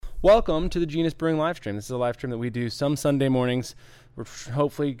Welcome to the Genus Brewing live stream. This is a live stream that we do some Sunday mornings. We're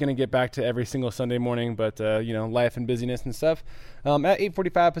hopefully going to get back to every single Sunday morning, but life and busyness and stuff. At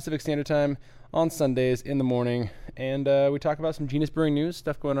 8:45 Pacific Standard Time on Sundays in the morning, and we talk about some Genus Brewing news,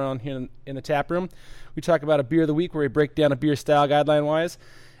 stuff going on here in the tap room. We talk about a beer of the week where we break down a beer style guideline-wise,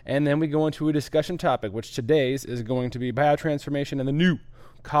 and then we go into a discussion topic, which today's is going to be biotransformation and the new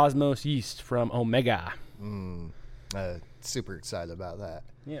Cosmos yeast from Omega. Super excited about that.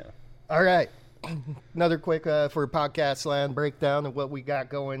 Yeah. All right. Another quick for podcast land breakdown of what we got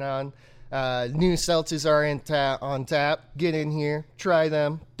going on. New seltzers are on tap. Get in here. Try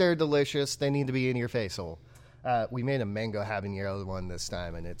them. They're delicious. They need to be in your face hole. We made a mango habanero one this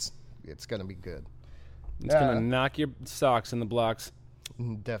time, and it's going to be good. It's going to knock your socks in the blocks.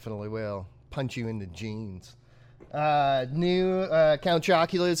 Definitely will. Punch you in the jeans. New Count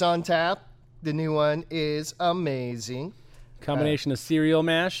Chocula is on tap. The new one is amazing. Combination of cereal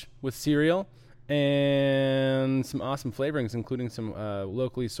mash with cereal and some awesome flavorings, including some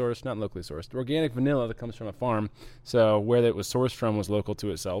organic vanilla that comes from a farm. So where it was sourced from was local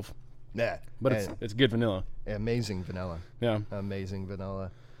to itself. Yeah. But it's good vanilla. Amazing vanilla. Yeah. Amazing vanilla.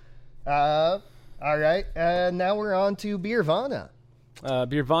 All right. Now we're on to Beervana.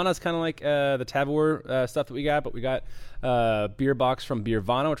 Beervana is kind of like the Tavour stuff that we got, but we got beer box from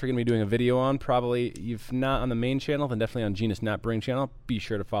Beervana, which we're going to be doing a video on. Probably, if not on the main channel, then definitely on Genus Not Brewing channel. Be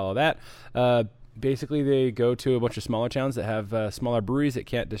sure to follow that. Basically, they go to a bunch of smaller towns that have smaller breweries that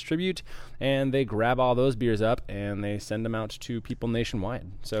can't distribute, and they grab all those beers up, and they send them out to people nationwide.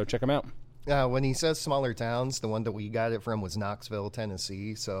 So check them out. When he says smaller towns, the one that we got it from was Knoxville,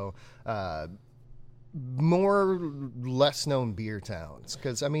 Tennessee. So more less known beer towns,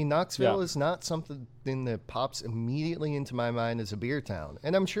 because Knoxville is not something that pops immediately into my mind as a beer town,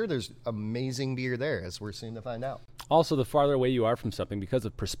 and I'm sure there's amazing beer there, as we're soon to find out. Also, the farther away you are from something, because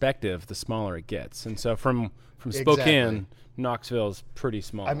of perspective, the smaller it gets. And so from Spokane, Knoxville's pretty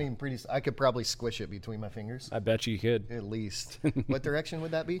small. I could probably squish it between my fingers. I bet you could. At least. What direction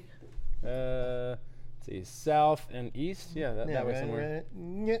would that be? Let's see, south and east. Yeah, that way somewhere.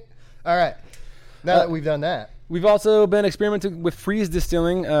 Yeah. All right. Now that we've done that. We've also been experimenting with freeze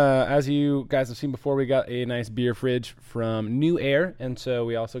distilling. As you guys have seen before, we got a nice beer fridge from New Air, and so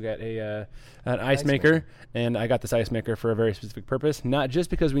we also got an ice maker. And I got this ice maker for a very specific purpose, not just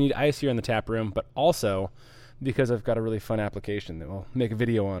because we need ice here in the tap room, but also because I've got a really fun application that we'll make a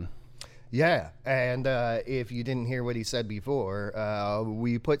video on. Yeah, and if you didn't hear what he said before,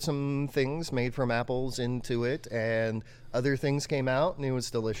 we put some things made from apples into it, and other things came out, and it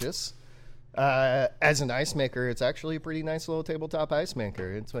was delicious. As an ice maker, it's actually a pretty nice little tabletop ice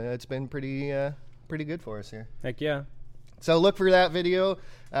maker. It's been pretty good for us here. Heck yeah. So look for that video.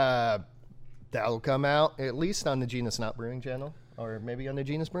 That'll come out at least on the Genus Not Brewing channel, or maybe on the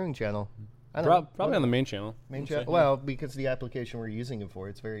Genus Brewing channel. I don't know. Probably on the main channel. Well, because the application we're using it for,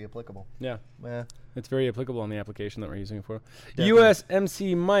 it's very applicable. Yeah. Yeah. It's very applicable on the application that we're using it for. Definitely.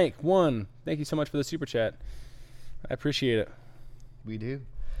 USMC Mike 1. Thank you so much for the super chat. I appreciate it. We do.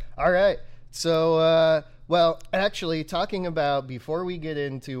 All right. So, actually, talking about, before we get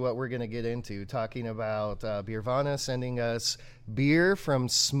into what we're going to get into, talking about Beervana sending us beer from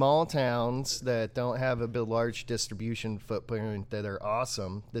small towns that don't have a large distribution footprint that are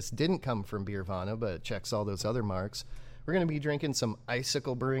awesome. This didn't come from Beervana, but it checks all those other marks. We're going to be drinking some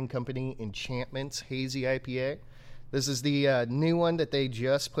Icicle Brewing Company Enchantment's Hazy IPA. This is the new one that they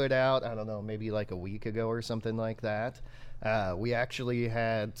just put out, I don't know, maybe like a week ago or something like that. We actually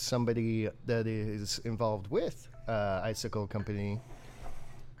had somebody that is involved with Icicle Company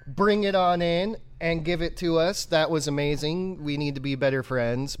bring it on in and give it to us. That was amazing. We need to be better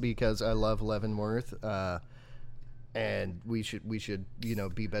friends because I love Leavenworth, and we should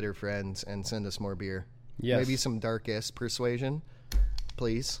be better friends and send us more beer. Yes. Maybe some Darkest Persuasion,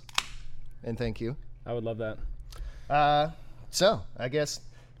 please, and thank you. I would love that. So I guess,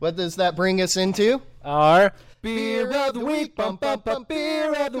 what does that bring us into? Our Beer of the Week,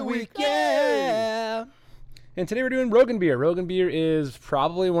 Beer of the Week, yeah! And today we're doing Rogan beer. Rogan beer is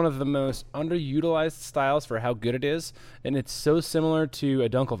probably one of the most underutilized styles for how good it is, and it's so similar to a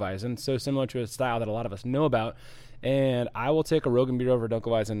Dunkelweizen, so similar to a style that a lot of us know about, and I will take a Rogan beer over a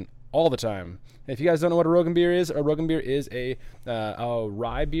Dunkelweizen all the time. If you guys don't know what a Rogan beer is a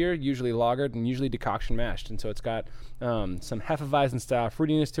rye beer, usually lagered and usually decoction mashed, and so it's got some Hefeweizen style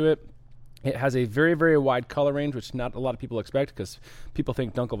fruitiness to it. It has a very, very wide color range, which not a lot of people expect because people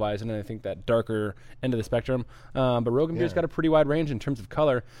think Dunkelweizen and I think that darker end of the spectrum. But Rogan beer's got a pretty wide range in terms of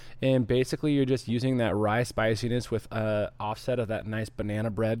color, and basically you're just using that rye spiciness with offset of that nice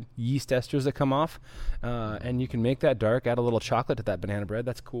banana bread yeast esters that come off, and you can make that dark, add a little chocolate to that banana bread.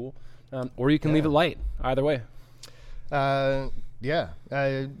 That's cool. Or you can leave it light. Either way. One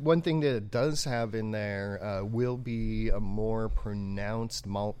thing that it does have in there will be a more pronounced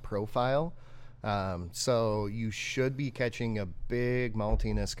malt profile. So you should be catching a big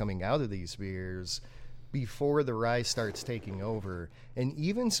maltiness coming out of these beers before the rye starts taking over. And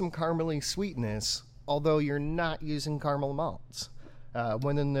even some caramely sweetness, although you're not using caramel malts.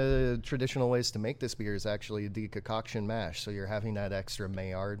 One of the traditional ways to make this beer is actually a decoction mash. So you're having that extra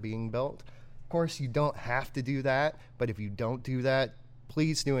Maillard being built. Of course, you don't have to do that, but if you don't do that,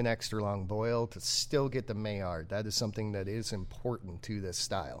 please do an extra long boil to still get the Maillard. That is something that is important to this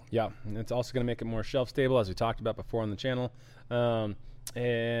style. Yeah, and it's also going to make it more shelf stable, as we talked about before on the channel. And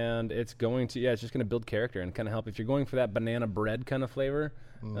it's going to, it's just going to build character and kind of help. If you're going for that banana bread kind of flavor,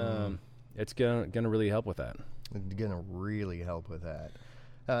 it's going to really help with that. It's going to really help with that.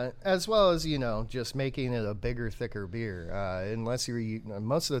 As well as, just making it a bigger, thicker beer. Unless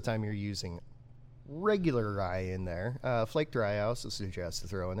most of the time you're using regular rye in there. Flaked rye I also suggest to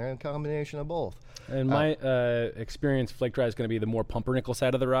throw in there, a combination of both. In my experience, flaked rye is going to be the more pumpernickel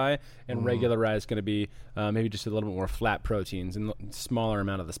side of the rye, and regular rye is going to be maybe just a little bit more flat proteins and smaller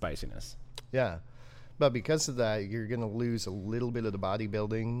amount of the spiciness. Yeah. But because of that, you're going to lose a little bit of the body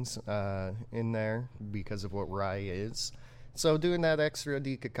buildings in there because of what rye is. So doing that extra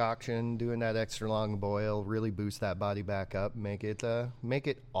decoction, doing that extra long boil, really boost that body back up, make it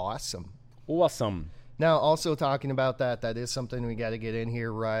awesome. Awesome. Now, also talking about that is something we got to get in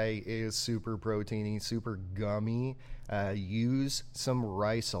here. Rye is super proteiny, super gummy. Use some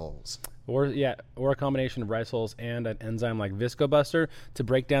risoles. Or a combination of risoles and an enzyme like Viscobuster to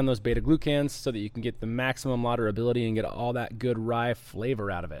break down those beta-glucans so that you can get the maximum laudability and get all that good rye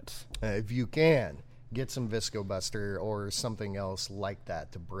flavor out of it. If you can, get some Viscobuster or something else like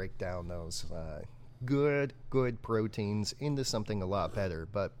that to break down those good proteins into something a lot better.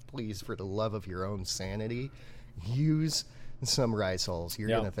 But please, for the love of your own sanity, use some risoles. You're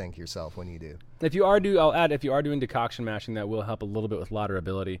going to thank yourself when you do. I'll add, if you are doing decoction mashing, that will help a little bit with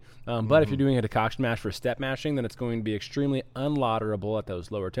lauderability. But if you're doing a decoction mash for step mashing, then it's going to be extremely unlauderable at those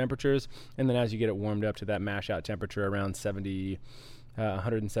lower temperatures. And then as you get it warmed up to that mash out temperature around 170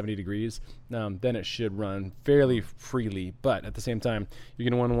 degrees, then it should run fairly freely. But at the same time, you're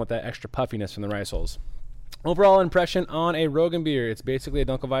going to want that extra puffiness from the risoles. Overall impression on a Rogan beer: it's basically a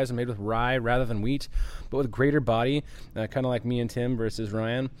Dunkelweizen made with rye rather than wheat, but with greater body, kind of like me and Tim versus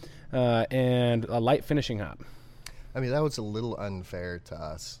Ryan, and a light finishing hop. I mean, that was a little unfair to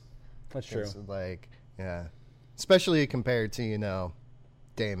us. That's true. Especially compared to,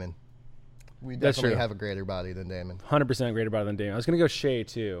 Damon. We definitely have a greater body than Damon. 100% greater body than Damon. I was going to go Shea,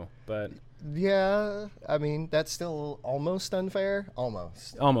 too, but... Yeah, I mean, that's still almost unfair.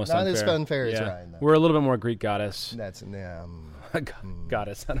 Almost Not unfair. As unfair as Ryan, though. We're a little bit more Greek goddess. That's,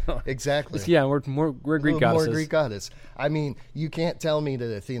 goddess, I don't know. Exactly. Yeah, we're Greek goddesses. More Greek goddess. I mean, you can't tell me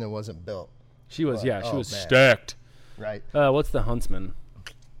that Athena wasn't built. She was, she was stacked. Right. What's the huntsman?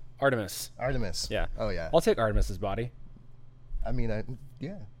 Artemis. Yeah. Oh, yeah. I'll take Artemis's body. I mean,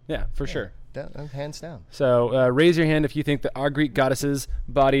 yeah. Yeah, for sure. Hands down. So raise your hand if you think that our Greek goddesses'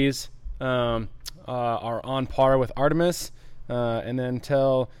 bodies are on par with Artemis, and then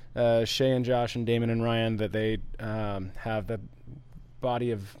tell Shay and Josh and Damon and Ryan that they have the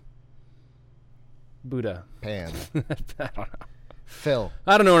body of Buddha. Pan. I don't know. Phil.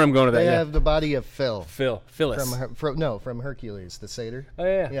 I don't know where I'm going with that. They have the body of Phil. Phyllis. From Hercules, the satyr. Oh,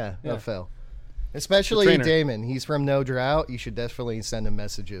 yeah. Of Phil. Especially Damon. He's from No Drought. You should definitely send him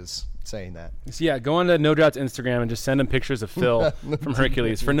messages saying that. So yeah, go on to No Drought's Instagram and just send him pictures of Phil from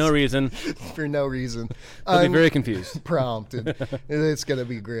Hercules for no reason. For no reason. He'll be very confused. Prompted. It's going to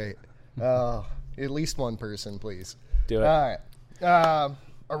be great. At least one person, please. Do it. All right.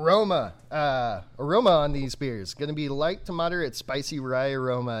 Aroma on these beers. Going to be light to moderate spicy rye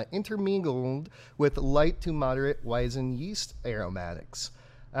aroma intermingled with light to moderate Weizen yeast aromatics.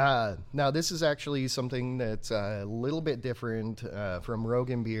 Now, this is actually something that's a little bit different from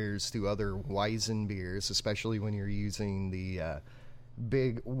Rogan beers to other Weizen beers, especially when you're using the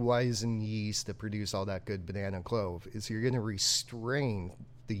big Weizen yeast that produce all that good banana clove, is you're going to restrain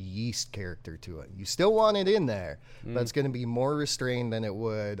the yeast character to it. You still want it in there, but it's going to be more restrained than it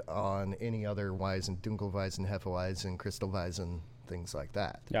would on any other Weizen, Dunkelweizen, Hefeweizen, Crystalweizen, things like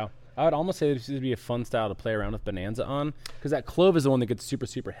that. Yeah. I would almost say this would be a fun style to play around with Bonanza on, because that clove is the one that gets super,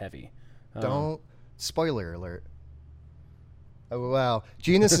 super heavy. Don't. Spoiler alert. Oh, wow.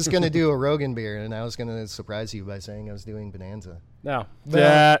 Genus is going to do a Rogan beer, and I was going to surprise you by saying I was doing Bonanza. No.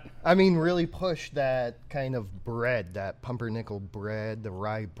 But, I mean, really push that kind of bread, that pumpernickel bread, the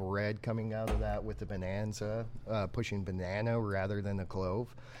rye bread coming out of that with the Bonanza, pushing banana rather than a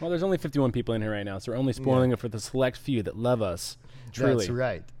clove. Well, there's only 51 people in here right now, so we're only spoiling it for the select few that love us. Truly. That's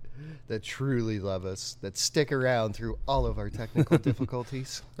right. That truly love us, that stick around through all of our technical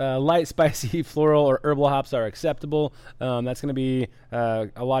difficulties. Light, spicy, floral, or herbal hops are acceptable. That's going to be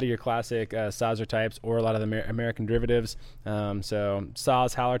a lot of your classic Sazer types or a lot of the American derivatives. So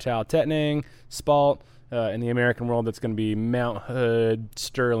Saz, Hallertau, Tettnang, Spalt. In the American world, that's going to be Mount Hood,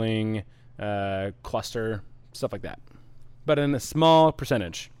 Sterling, Cluster, stuff like that. But in a small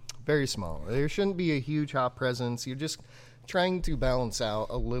percentage. Very small. There shouldn't be a huge hop presence. You're just trying to balance out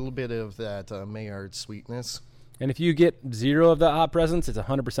a little bit of that Maillard sweetness. And if you get 0 of the hop presence, it's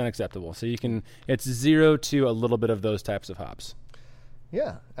 100% acceptable. So it's 0 to a little bit of those types of hops.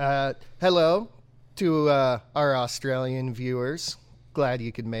 Yeah. Hello to our Australian viewers. Glad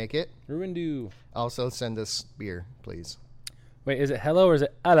you could make it. Ruindu. Also send us beer, please. Wait, is it hello or is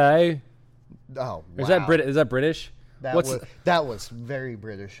it hello? Oh, wow. Is that British? That was very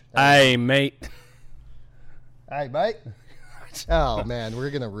British. Aye, mate. Aye, mate. Oh, man, we're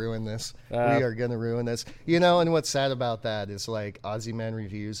going to ruin this. We are going to ruin this. You know, and what's sad about that is, like, Aussie Man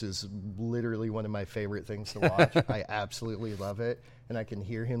Reviews is literally one of my favorite things to watch. I absolutely love it, and I can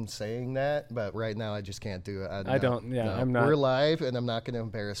hear him saying that, but right now I just can't do it. I'm not. We're live, and I'm not going to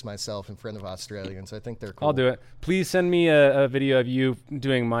embarrass myself in front of Australians. I think they're cool. I'll do it. Please send me a video of you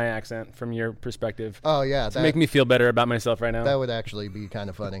doing my accent from your perspective. Oh, yeah. To make me feel better about myself right now. That would actually be kind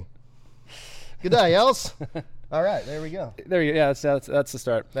of funny. Good day, Els. All right, there we go. There you go. Yeah, that's the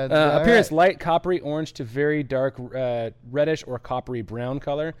start. right. Appearance: light coppery orange to very dark reddish or coppery brown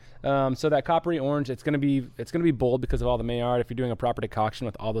color. So that coppery orange, it's gonna be bold because of all the Maillard. If you're doing a proper decoction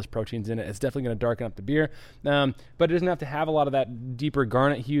with all those proteins in it, it's definitely gonna darken up the beer. But it doesn't have to have a lot of that deeper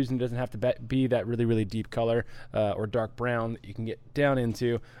garnet hues, and it doesn't have to be that really really deep color or dark brown that you can get down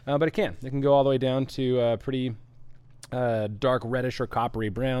into. But it can go all the way down to pretty dark reddish or coppery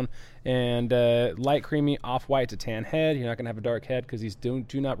brown, and light creamy off-white to tan head. You're not going to have a dark head because these do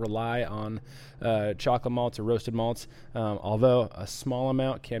not rely on chocolate malts or roasted malts, although a small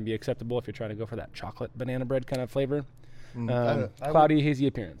amount can be acceptable if you're trying to go for that chocolate banana bread kind of flavor. Cloudy, hazy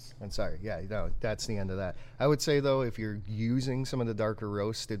appearance. I'm sorry. Yeah, no, that's the end of that. I would say, though, if you're using some of the darker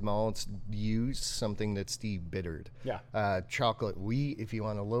roasted malts, use something that's de-bittered. Yeah. Chocolate wheat, if you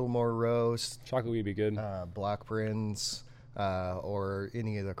want a little more roast. Chocolate wheat would be good. Black Prince or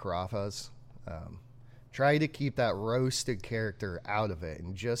any of the Carafas. Try to keep that roasted character out of it,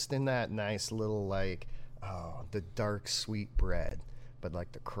 and just in that nice little, like, the dark sweet bread, but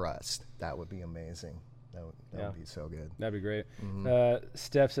like the crust. That would be amazing. That would be so good. That'd be great. Mm-hmm.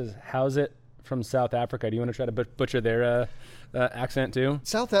 Steph says, "How's it from South Africa?" Do you want to try to butcher their accent too?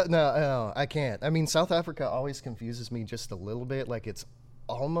 No, I can't. I mean, South Africa always confuses me just a little bit. Like, it's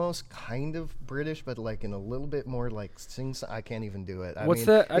almost kind of British, but like in a little bit more like sings. I can't even do it. I just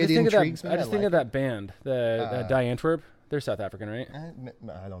think of that band, the Die Antwerp. They're South African, right?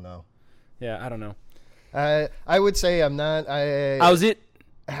 I don't know. Yeah, I don't know. I would say I'm not. How's it?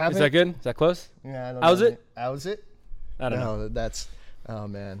 Is that good? Is that close? Yeah, I don't How's know. it? How's it? I don't know. That's, oh,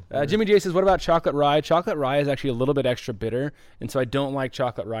 man. Jimmy J says, what about chocolate rye? Chocolate rye is actually a little bit extra bitter, and so I don't like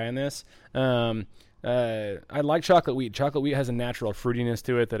chocolate rye in this. I like chocolate wheat. Chocolate wheat has a natural fruitiness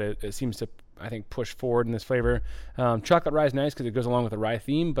to it that it seems to, I think, push forward in this flavor. Chocolate rye is nice because it goes along with the rye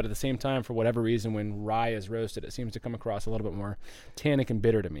theme, but at the same time, for whatever reason, when rye is roasted, it seems to come across a little bit more tannic and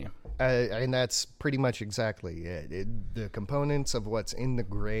bitter to me. And that's pretty much exactly it. The components of what's in the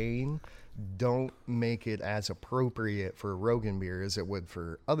grain don't make it as appropriate for Rogan beer as it would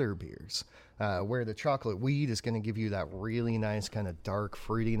for other beers. Where the chocolate wheat is going to give you that really nice kind of dark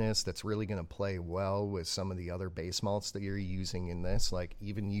fruitiness that's really going to play well with some of the other base malts that you're using in this. Like,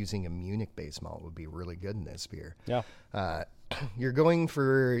 even using a Munich base malt would be really good in this beer. Yeah. You're going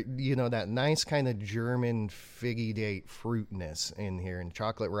for, that nice kind of German figgy date fruitness in here, and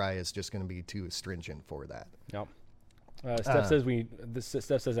chocolate rye is just going to be too astringent for that. Yep.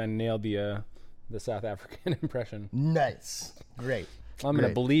 Steph says I nailed the South African impression. Nice. Great. I'm going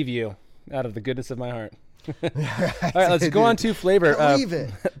to believe you out of the goodness of my heart. All right, let's go on to flavor. Believe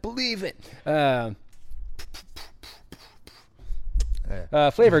it. Believe it.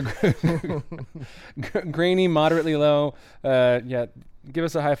 Flavor. Grainy, moderately low. Yeah, give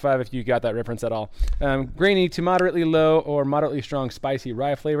us a high five if you got that reference at all. Grainy to moderately low or moderately strong spicy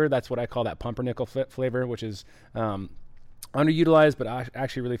rye flavor. That's what I call that pumpernickel flavor, which is Underutilized, but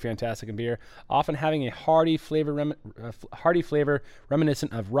actually really fantastic in beer. Often having a hearty flavor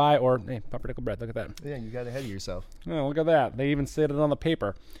reminiscent of rye or pumpernickel bread. Look at that. Yeah, you got ahead of yourself. Oh, look at that. They even said it on the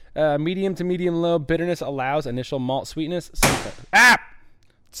paper. Medium to medium-low bitterness allows initial malt sweetness.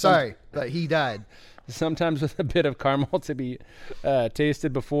 Sorry, but he died. Sometimes with a bit of caramel to be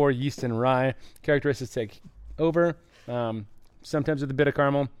tasted before yeast and rye. Characteristics take over. Sometimes with a bit of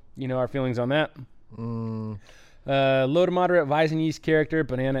caramel. You know our feelings on that. Low to moderate Weizen yeast character,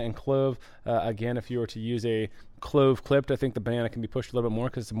 banana and clove. Again, if you were to use a clove clipped, I think the banana can be pushed a little bit more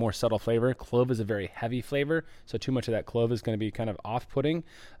because it's a more subtle flavor. Clove is a very heavy flavor, so too much of that clove is going to be kind of off-putting.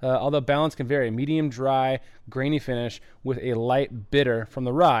 Although balance can vary. Medium dry, grainy finish with a light bitter from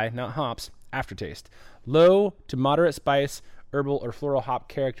the rye, not hops, aftertaste. Low to moderate spice, herbal or floral hop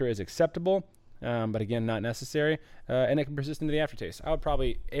character is acceptable. But again, not necessary, and it can persist into the aftertaste. I would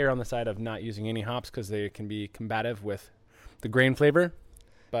probably err on the side of not using any hops because they can be combative with the grain flavor.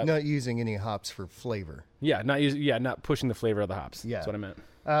 But Not using any hops for flavor. not pushing the flavor of the hops. Yeah. That's what I meant.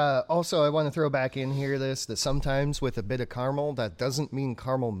 Also, I want to throw back in here that sometimes with a bit of caramel, that doesn't mean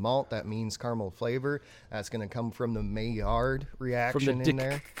caramel malt. That means caramel flavor. That's going to come from the Maillard reaction in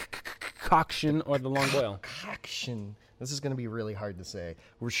there. Decoction or the long boil. Decoction. This is going to be really hard to say.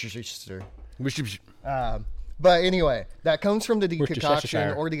 Worcestershire. Uh, But anyway, that comes from the decoction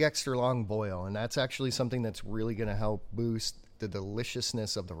Worcestershire. or the extra long boil, and that's actually something that's really going to help boost the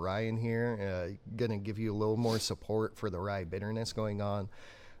deliciousness of the rye in here. Going to give you a little more support for the rye bitterness going on.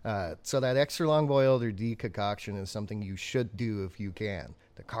 So that extra long boiled or decoction is something you should do if you can.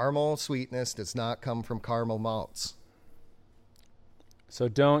 The caramel sweetness does not come from caramel malts. So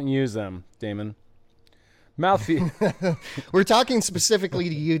don't use them, Damon. Mouthfeel. We're talking specifically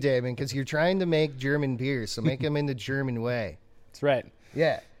to you, Damon, because you're trying to make German beer, so make them in the German way. That's right.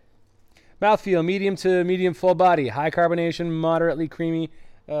 Yeah. Mouthfeel, medium to medium full body, high carbonation, moderately creamy.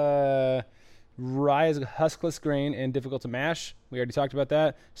 Rye is a huskless grain and difficult to mash. We already talked about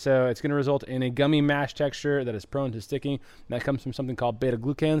that. So it's going to result in a gummy mash texture that is prone to sticking. That comes from something called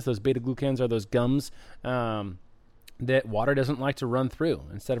beta-glucans. Those beta-glucans are those gums that water doesn't like to run through.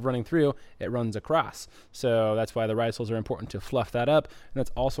 Instead of running through, it runs across. So that's why the rye soils are important to fluff that up. And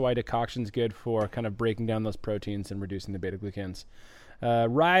that's also why decoction is good for kind of breaking down those proteins and reducing the beta-glucans.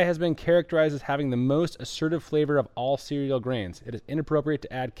 Rye has been characterized as having the most assertive flavor of all cereal grains. It is inappropriate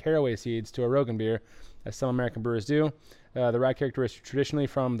to add caraway seeds to a Rogan beer, as some American brewers do. The rye character is traditionally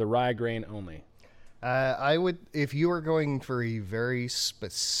from the rye grain only. I would, if you were going for a very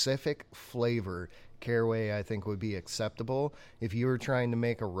specific flavor, caraway I think would be acceptable. If you were trying to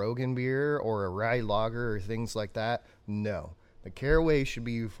make a Rogan beer or a rye lager or things like that, no. The caraway should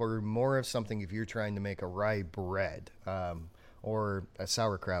be for more of something if you're trying to make a rye bread or a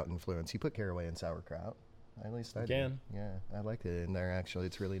sauerkraut influence. You put caraway in sauerkraut. At least I can. do. Yeah, I like it in there actually.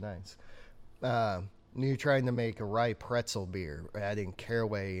 It's really nice. You're trying to make a rye pretzel beer, adding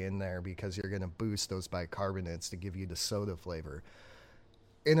caraway in there because you're going to boost those bicarbonates to give you the soda flavor.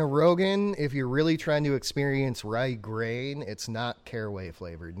 In a Rogan, if you're really trying to experience rye grain, it's not caraway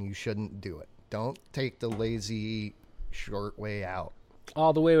flavored, and you shouldn't do it. Don't take the lazy short way out.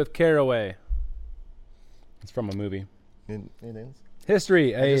 All the way with caraway. It's from a movie. It is.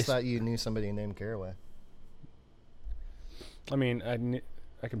 History. I just thought you knew somebody named Caraway. I mean,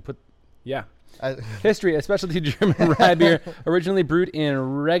 I can put... Yeah. History, a specialty German rye beer, originally brewed in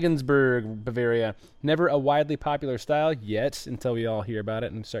Regensburg, Bavaria. Never a widely popular style yet, until we all hear about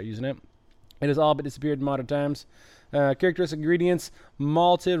it and start using it. It has all but disappeared in modern times. Characteristic ingredients: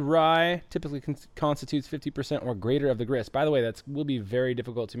 malted rye typically constitutes 50% or greater of the grist. By the way, that will be very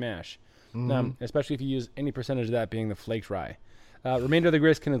difficult to mash, especially if you use any percentage of that being the flaked rye. Remainder of the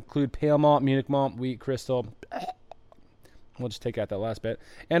grist can include pale malt, Munich malt, wheat, crystal. We'll just take out that last bit.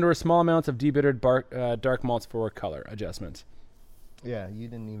 And or small amounts of debittered dark malts for color adjustments. Yeah, you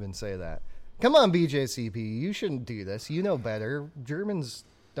didn't even say that. Come on, BJCP. You shouldn't do this. You know better. Germans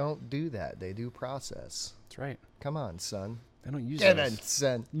don't do that. They do process. That's right. Come on, son. They don't use Get those. it,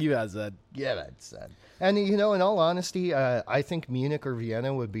 son. You guys said. Get it, son. And, you know, in all honesty, I think Munich or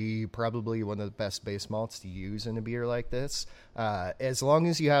Vienna would be probably one of the best base malts to use in a beer like this. As long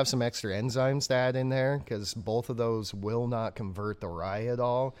as you have some extra enzymes to add in there, because both of those will not convert the rye at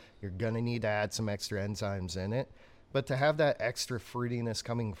all. You're going to need to add some extra enzymes in it. But to have that extra fruitiness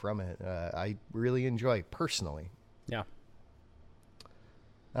coming from it, I really enjoy personally. Yeah.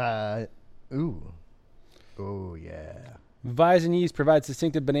 Ooh. Oh, yeah. Weizen yeast provides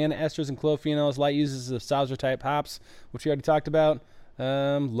distinctive banana esters and clove phenols. Light uses of Sauser type hops, which we already talked about.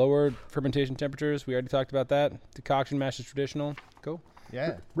 Lower fermentation temperatures. We already talked about that. Decoction mash is traditional. Cool.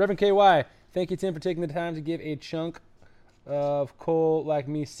 Yeah. Reverend KY, thank you, Tim, for taking the time to give a chunk of Cole like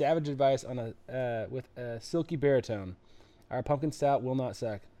me savage advice on with a silky baritone. Our pumpkin stout will not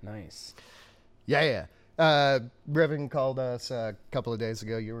suck. Nice. Yeah. Brevin called us a couple of days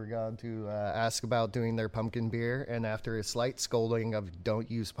ago. You were gone to ask about doing their pumpkin beer, and after a slight scolding of don't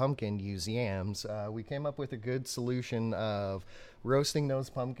use pumpkin, use yams, we came up with a good solution of roasting those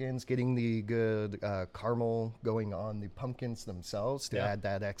pumpkins, getting the good caramel going on the pumpkins themselves to add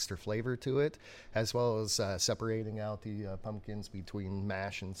that extra flavor to it, as well as separating out the pumpkins between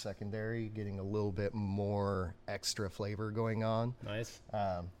mash and secondary, getting a little bit more extra flavor going on. Nice.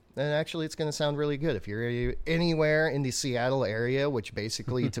 And actually, it's going to sound really good. If you're anywhere in the Seattle area, which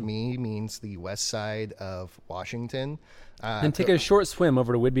basically to me means the west side of Washington. Then take a short swim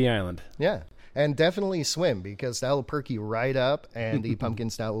over to Whidbey Island. Yeah, and definitely swim, because that'll perk you right up, and the pumpkin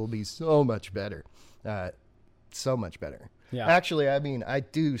stout will be so much better. So much better. Yeah. Actually, I mean, I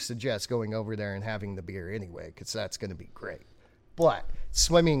do suggest going over there and having the beer anyway, because that's going to be great. But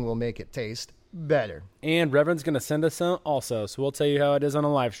swimming will make it taste better. And Reverend's going to send us some also, so we'll tell you how it is on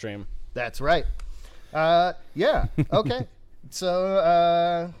a live stream. That's right. Yeah. Okay.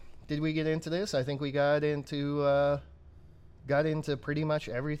 So, did we get into this? I think we got into pretty much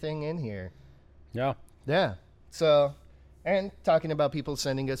everything in here. Yeah. Yeah. So, and talking about people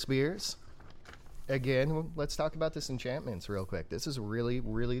sending us beers. Again, let's talk about this Enchantments real quick. This is really,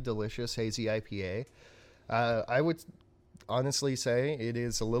 really delicious hazy IPA. I would honestly say it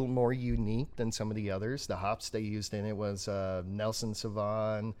is a little more unique than some of the others. The hops they used in it was Nelson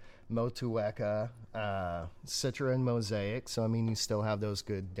Sauvin, Motueka, Citra, and Mosaic. So, I mean, you still have those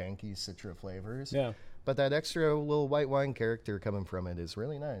good danky Citra flavors. Yeah. But that extra little white wine character coming from it is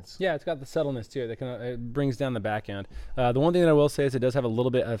really nice. Yeah, it's got the subtleness too. It brings down the back end. The one thing that I will say is it does have a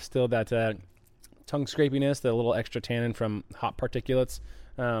little bit of still that tongue scrapiness, the little extra tannin from hop particulates.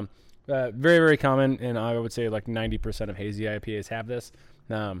 Very, very common, and I would say like 90% of hazy IPAs have this.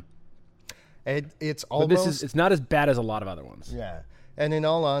 It's almost... But it's not as bad as a lot of other ones. Yeah. And in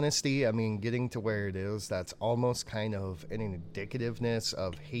all honesty, I mean, getting to where it is, that's almost kind of an indicativeness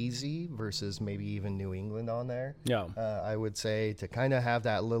of hazy versus maybe even New England on there. Yeah. I would say to kind of have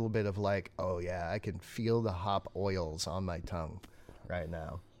that little bit of like, oh yeah, I can feel the hop oils on my tongue right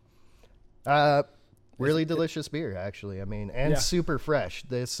now. Really delicious beer, actually. I mean, and super fresh.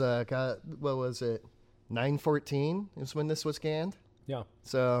 This got, what was it, 9/14 is when this was canned. Yeah.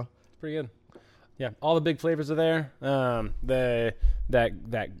 So it's pretty good. Yeah, all the big flavors are there. That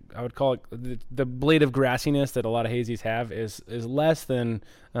I would call it the blade of grassiness that a lot of hazies have is less than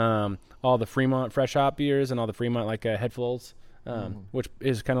all the Fremont fresh hop beers and all the Fremont like headfuls, which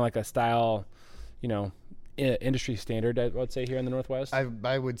is kind of like a style, industry standard, I would say, here in the Northwest.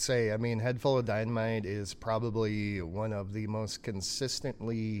 I would say, I mean, Head Full of Dynamite is probably one of the most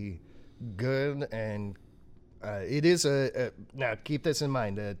consistently good, and it is now keep this in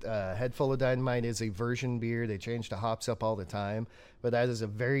mind that Head Full of Dynamite is a version beer. They change the hops up all the time, but that is a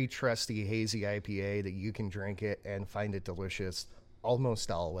very trusty hazy IPA that you can drink it and find it delicious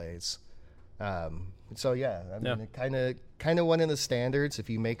almost always. So yeah, I mean, kind of one of the standards. If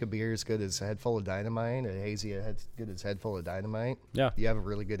you make a beer as good as Head Full of Dynamite, a hazy as good as Head Full of Dynamite, you have a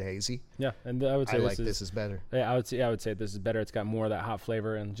really good hazy. Yeah, and I would say this is better. Yeah, I would say this is better. It's got more of that hop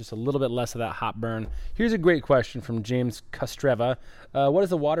flavor and just a little bit less of that hop burn. Here's a great question from James Kostreva. What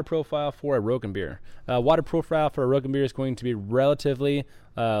is the water profile for a Rogan beer? Water profile for a Rogan beer is going to be relatively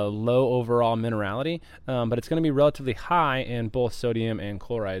low overall minerality, but it's going to be relatively high in both sodium and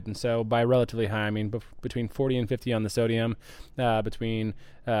chloride. And so by relatively high, I mean between 40 and 50 on the sodium, between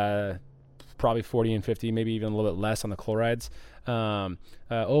probably 40 and 50, maybe even a little bit less on the chlorides.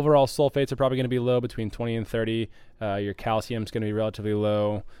 Overall sulfates are probably going to be low, between 20 and 30. Your calcium is going to be relatively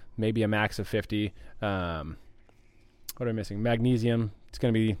low, maybe a max of 50. What am I missing? Magnesium, it's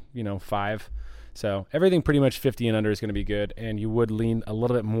going to be 5. So everything pretty much 50 and under is going to be good, and you would lean a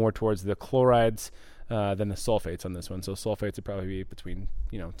little bit more towards the chlorides than the sulfates on this one. So sulfates would probably be between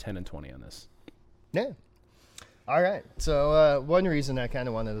 10 and 20 on this. Yeah. All right. So one reason I kind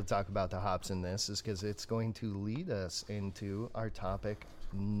of wanted to talk about the hops in this is because it's going to lead us into our topic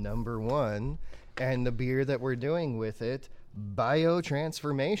number 1, and the beer that we're doing with it,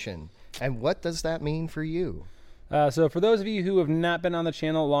 biotransformation. And what does that mean for you? So for those of you who have not been on the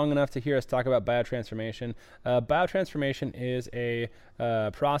channel long enough to hear us talk about biotransformation, biotransformation is a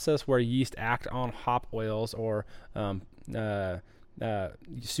process where yeast act on hop oils or soon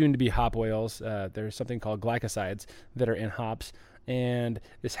to be hop oils. There's something called glycosides that are in hops, and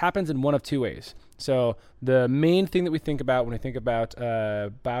this happens in one of two ways. So the main thing that we think about when we think about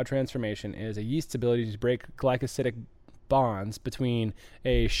biotransformation is a yeast's ability to break glycosidic bonds between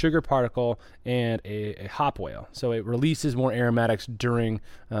a sugar particle and a hop oil. So it releases more aromatics during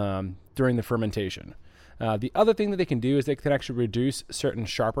the fermentation. The other thing that they can do is they can actually reduce certain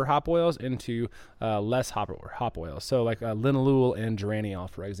sharper hop oils into less hop oils. So like linalool and geraniol,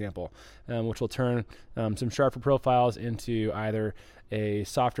 for example, which will turn some sharper profiles into either a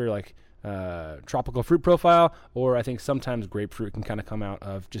softer tropical fruit profile, or I think sometimes grapefruit can kind of come out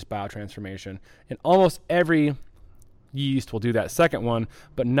of just biotransformation. And almost every yeast will do that second one,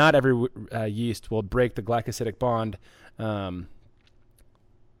 but not every yeast will break the glycosidic bond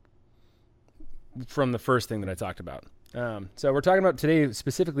from the first thing that I talked about. So we're talking about today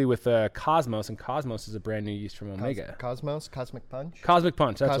specifically with Cosmos, and Cosmos is a brand new yeast from Omega. Cosmic Punch? Cosmic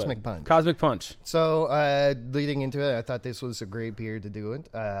Punch, that's Cosmic Punch. Cosmic Punch. So leading into it, I thought this was a great beer to do it.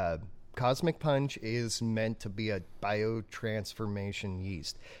 Cosmic Punch is meant to be a biotransformation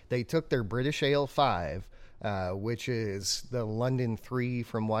yeast. They took their British Ale 5, which is the London 3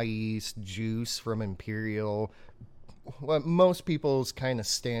 from Wyeast, Juice from Imperial, what most people's kind of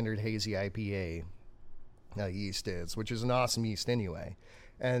standard hazy IPA yeast is, which is an awesome yeast anyway.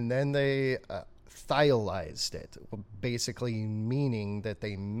 And then they thiolized it, basically meaning that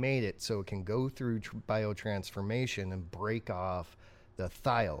they made it so it can go through biotransformation and break off the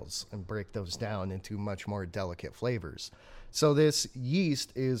thiols and break those down into much more delicate flavors. So this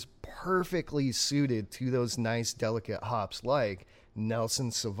yeast is perfectly suited to those nice delicate hops like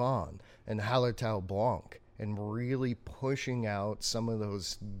Nelson Sauvin and Hallertau Blanc, and really pushing out some of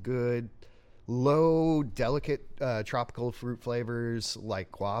those good, low, delicate tropical fruit flavors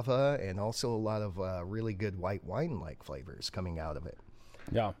like guava, and also a lot of really good white wine-like flavors coming out of it.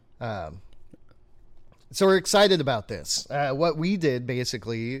 Yeah. So we're excited about this. What we did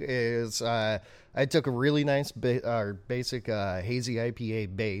basically is I took a really nice basic hazy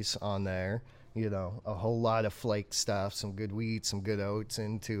IPA base on there. You know, a whole lot of flake stuff, some good wheat, some good oats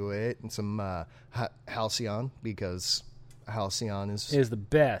into it, and some Halcyon, because Halcyon is the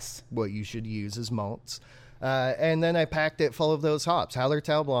best. What you should use as malts. And then I packed it full of those hops,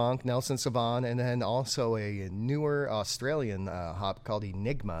 Hallertau Blanc, Nelson Sauvin, and then also a newer Australian hop called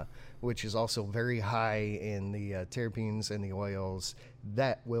Enigma, which is also very high in the terpenes and the oils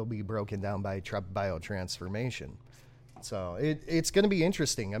that will be broken down by biotransformation. So it's going to be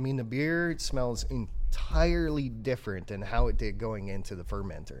interesting. I mean, the beer smells entirely different than how it did going into the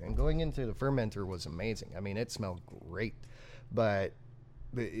fermenter. And going into the fermenter was amazing. I mean, it smelled great. But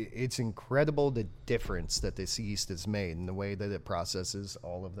it's incredible the difference that this yeast has made in the way that it processes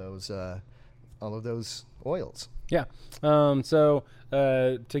all of those oils. Yeah. So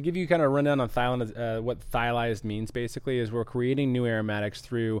to give you kind of a rundown on what thiolized means, basically, is we're creating new aromatics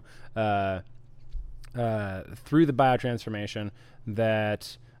through the biotransformation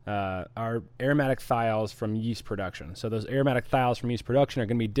that are aromatic thiols from yeast production. So those aromatic thiols from yeast production are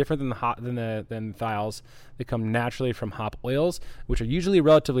going to be different than thiols that come naturally from hop oils, which are usually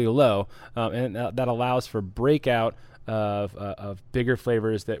relatively low, and that allows for breakout of bigger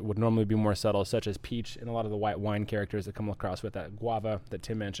flavors that would normally be more subtle, such as peach and a lot of the white wine characters that come across with that guava that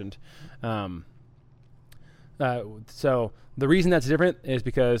Tim mentioned. So the reason that's different is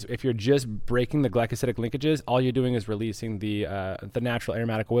because if you're just breaking the glycosidic linkages, all you're doing is releasing the natural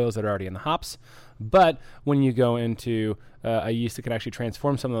aromatic oils that are already in the hops. But when you go into a yeast that can actually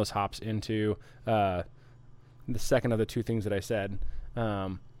transform some of those hops into the second of the two things that I said,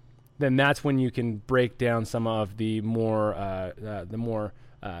 then that's when you can break down some of the more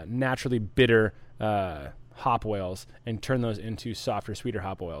naturally bitter hop oils and turn those into softer, sweeter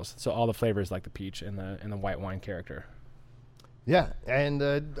hop oils. So all the flavors like the peach and the white wine character. Yeah, and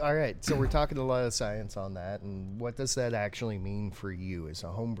all right, so we're talking a lot of science on that, and what does that actually mean for you as a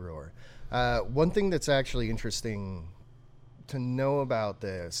home brewer? One thing that's actually interesting to know about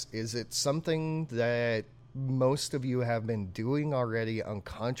this is it's something that most of you have been doing already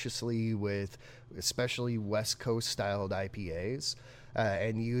unconsciously with especially West Coast styled IPAs.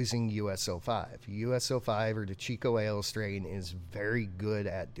 And using USO5. USO5 or the Chico Ale strain is very good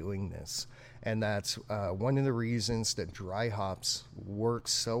at doing this. And that's one of the reasons that dry hops work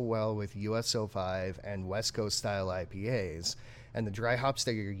so well with USO5 and West Coast style IPAs. And the dry hops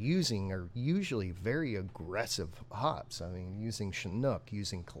that you're using are usually very aggressive hops. I mean, using Chinook,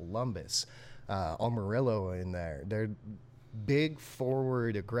 using Columbus, Amarillo in there. They're big,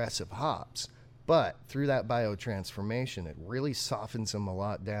 forward, aggressive hops. But through that biotransformation, it really softens them a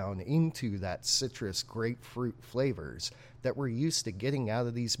lot down into that citrus grapefruit flavors that we're used to getting out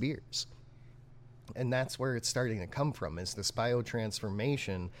of these beers. And that's where it's starting to come from, is this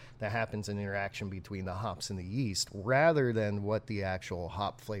biotransformation that happens in interaction between the hops and the yeast, rather than what the actual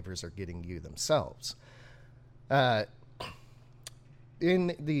hop flavors are getting you themselves.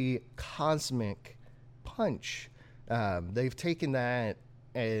 in the Cosmic Punch, they've taken that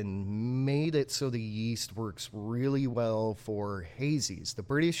and made it so the yeast works really well for hazies. The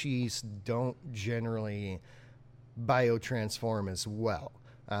British yeast don't generally biotransform as well.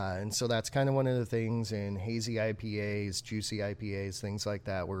 And so that's kind of one of the things in hazy IPAs, juicy IPAs, things like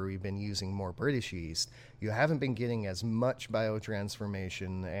that, where we've been using more British yeast. You haven't been getting as much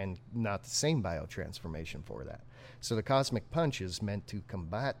biotransformation and not the same biotransformation for that. So the Cosmic Punch is meant to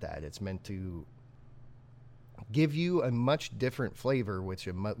combat that. It's meant to give you a much different flavor with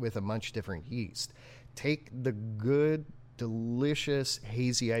a much different yeast. Take the good, delicious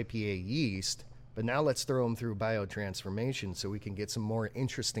hazy IPA yeast, but now let's throw them through biotransformation so we can get some more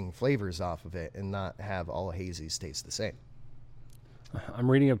interesting flavors off of it and not have all hazies taste the same.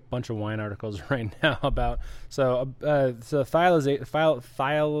 I'm reading a bunch of wine articles right now about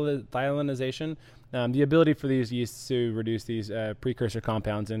thiolinization, the ability for these yeasts to reduce these precursor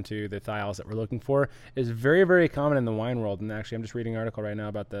compounds into the thiols that we're looking for is very, very common in the wine world. And actually, I'm just reading an article right now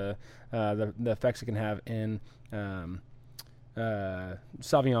about the effects it can have in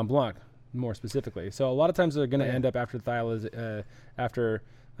Sauvignon Blanc, more specifically. So a lot of times they're going to end up after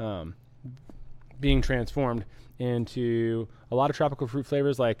being transformed into a lot of tropical fruit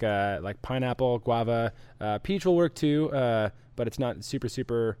flavors like pineapple, guava, peach will work too, but it's not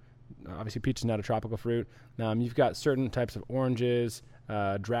super. Obviously, peach is not a tropical fruit. You've got certain types of oranges,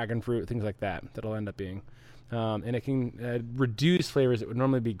 dragon fruit, things like that that'll end up being, and it can reduce flavors that would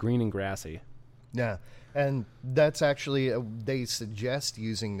normally be green and grassy. Yeah, and that's actually they suggest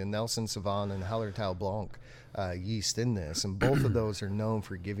using the Nelson Sauvin and Hallertau Blanc yeast in this, and both of those are known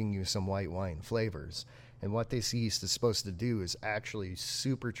for giving you some white wine flavors. And what this yeast is supposed to do is actually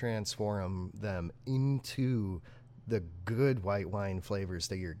super transform them into the good white wine flavors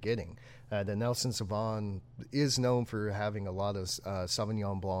that you're getting. The Nelson Sauvin is known for having a lot of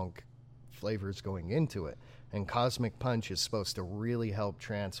Sauvignon Blanc flavors going into it. And Cosmic Punch is supposed to really help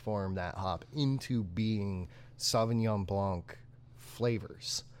transform that hop into being Sauvignon Blanc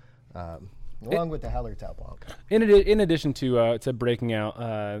flavors, along with the Hallertau Blanc. In addition to breaking out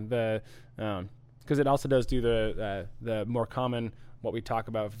because it also does do the more common, what we talk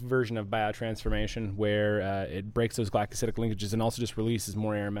about, version of biotransformation, where it breaks those glycosidic linkages and also just releases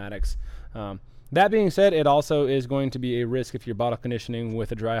more aromatics. That being said, it also is going to be a risk if you're bottle conditioning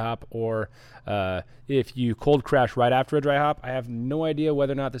with a dry hop, or if you cold crash right after a dry hop. I have no idea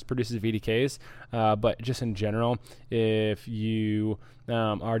whether or not this produces VDKs, but just in general, if you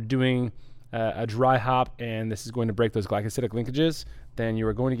are doing a dry hop and this is going to break those glycosidic linkages, then you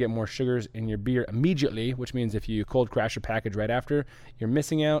are going to get more sugars in your beer immediately, which means if you cold crash a package right after, you're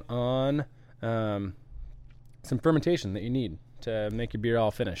missing out on some fermentation that you need to make your beer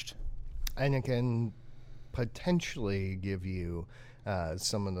all finished. And it can potentially give you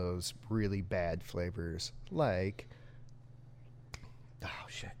some of those really bad flavors, like,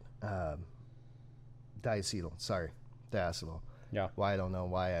 diacetyl. Sorry, diacetyl. Yeah. Why, I don't know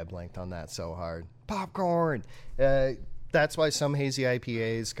why I blanked on that so hard. Popcorn. That's why some hazy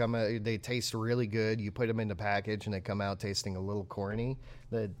IPAs come out, they taste really good. You put them in the package and they come out tasting a little corny.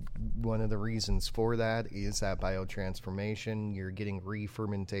 One of the reasons for that is that biotransformation. You're getting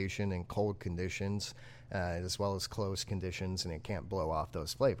re-fermentation in cold conditions as well as closed conditions, and it can't blow off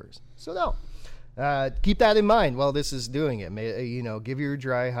those flavors. So no, keep that in mind while this is doing it. Give your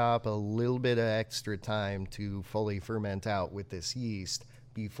dry hop a little bit of extra time to fully ferment out with this yeast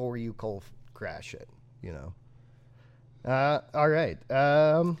before you cold crash it, all right.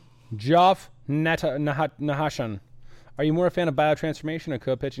 Joff Nahashan. Are you more a fan of biotransformation or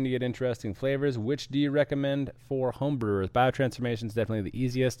co-pitching to get interesting flavors? Which do you recommend for homebrewers? Biotransformation is definitely the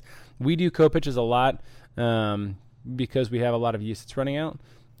easiest. We do co-pitches a lot because we have a lot of yeast that's running out.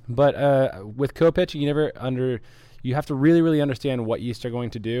 But with co-pitch, you have to really, really understand what yeast are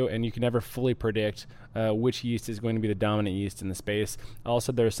going to do, and you can never fully predict which yeast is going to be the dominant yeast in the space.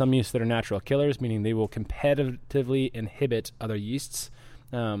 Also, there are some yeasts that are natural killers, meaning they will competitively inhibit other yeasts.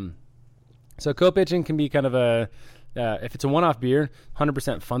 So co-pitching can be kind of if it's a one-off beer,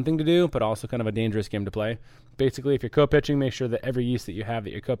 100% fun thing to do, but also kind of a dangerous game to play. Basically, if you're co-pitching, make sure that every yeast that you have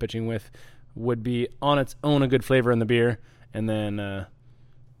that you're co-pitching with would be on its own a good flavor in the beer, and then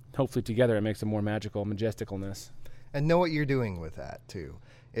hopefully together it makes a more magical majesticalness. And know what you're doing with that, too.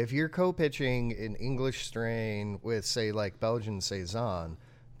 If you're co-pitching an English strain with, say, like Belgian Saison,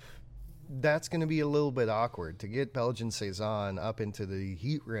 that's going to be a little bit awkward. To get Belgian Saison up into the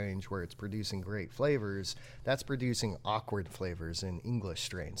heat range where it's producing great flavors, that's producing awkward flavors in English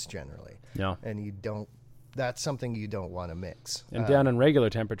strains generally. Yeah. And that's something you don't want to mix. And down in regular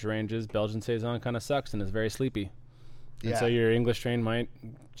temperature ranges, Belgian Saison kind of sucks and is very sleepy. And so your English strain might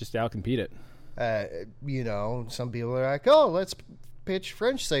just outcompete it. Some people are like, oh, let's pitch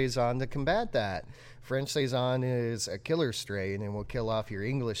French Saison to combat that. French Saison is a killer strain and will kill off your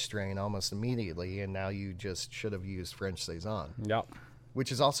English strain almost immediately, and now you just should have used French Saison. Yep.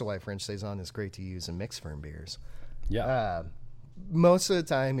 Which is also why French Saison is great to use in mixed firm beers. Yeah. Most of the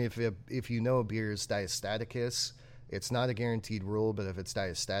time, if you know a beer is diastaticus, it's not a guaranteed rule, but if it's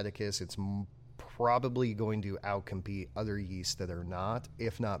diastaticus, it's probably going to outcompete other yeasts that are not,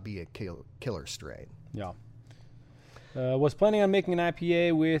 if not be a killer strain. Yeah. Was planning on making an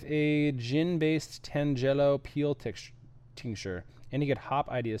IPA with a gin-based Tangelo peel tincture. Any good hop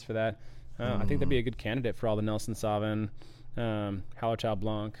ideas for that? I think that'd be a good candidate for all the Nelson Sauvin, Hallertau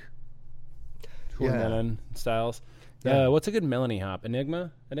Blanc, Melon styles. Yeah. What's a good melony hop?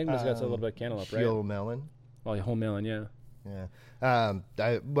 Enigma? Enigma's got a little bit of cantaloupe, right? Whole melon. Well, whole melon, yeah. Yeah.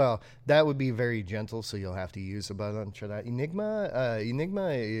 That would be very gentle, so you'll have to use a bunch of that. Enigma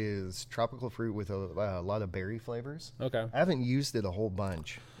is tropical fruit with a lot of berry flavors. Okay. I haven't used it a whole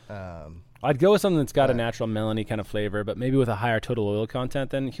bunch. I'd go with something that's got a natural melony kind of flavor, but maybe with a higher total oil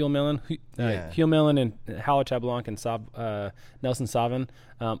content than Huile Melon. Huile Melon and Hallertau Blanc and Nelson Sauvin.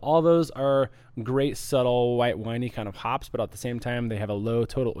 All those are great, subtle, white, winey kind of hops, but at the same time, they have a low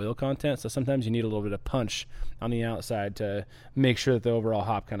total oil content. So sometimes you need a little bit of punch on the outside to make sure that the overall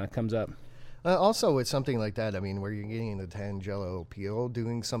hop kind of comes up. Also, with something like that, I mean, where you're getting the Tangelo peel,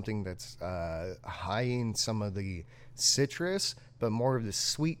 doing something that's high in some of the citrus, but more of the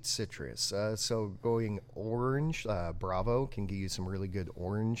sweet citrus. So going orange, Bravo can give you some really good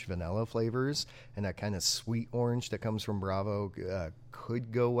orange vanilla flavors, and that kind of sweet orange that comes from Bravo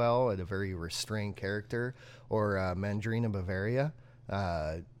could go well at a very restrained character. Or Mandarina Bavaria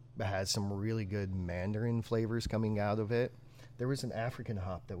has some really good mandarin flavors coming out of it. There was an African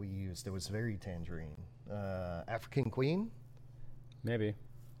hop that we used that was very tangerine. African Queen? Maybe.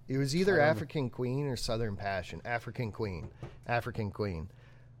 It was either African Queen or Southern Passion. African Queen.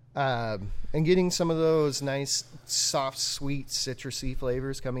 And getting some of those nice, soft, sweet, citrusy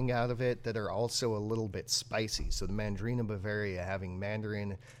flavors coming out of it that are also a little bit spicy. So the Mandarina Bavaria having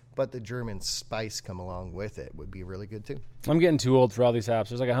mandarin, but the German spice come along with it would be really good too. I'm getting too old for all these hops.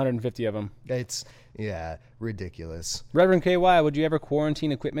 There's like 150 of them. It's, ridiculous. Reverend KY, would you ever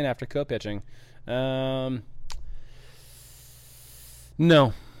quarantine equipment after co-pitching? No.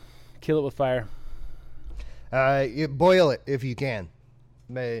 Kill it with fire. You boil it if you can.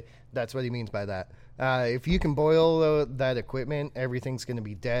 That's what he means by that. If you can boil that equipment, everything's going to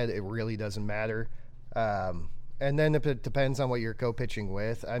be dead. It really doesn't matter. And then it depends on what you're co-pitching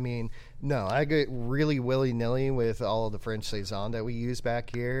with. I mean, no, I get really willy-nilly with all of the French Saison that we use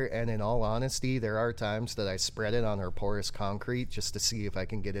back here. And in all honesty, there are times that I spread it on our porous concrete just to see if I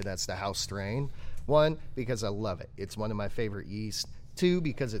can get it as the house strain. One, because I love it. It's one of my favorite yeasts. Two,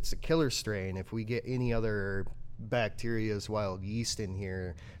 because it's a killer strain. If we get any other bacteria's wild yeast in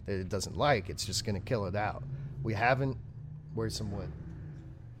here that it doesn't like, it's just going to kill it out. We haven't... Where's some wood?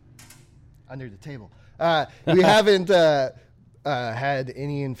 Under the table. We haven't had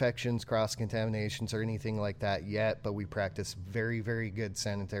any infections, cross-contaminations, or anything like that yet, but we practice very, very good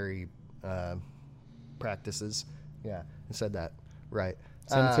sanitary practices. Yeah, I said that right.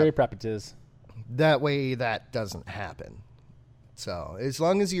 Sanitary practices. That way that doesn't happen. So as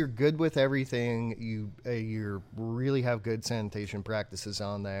long as you're good with everything, you really have good sanitation practices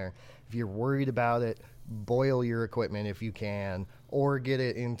on there. If you're worried about it, boil your equipment if you can, or get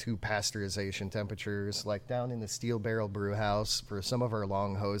it into pasteurization temperatures. Like down in the Steel Barrel Brew House, for some of our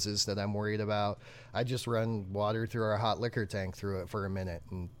long hoses that I'm worried about, I just run water through our hot liquor tank through it for a minute,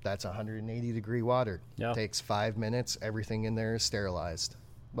 and that's 180 degree water. Yeah. It takes 5 minutes. Everything in there is sterilized.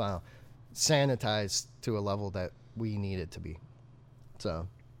 Well, sanitized to a level that we need it to be. So,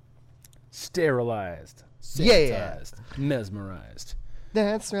 sterilized, sanitized, mesmerized.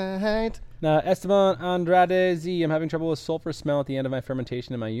 That's right. Now, Esteban Andrade Z. I'm having trouble with sulfur smell at the end of my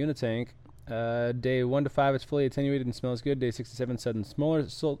fermentation in my unitank. Day 1 to 5, it's fully attenuated and smells good. Day 6 to 7, sudden smaller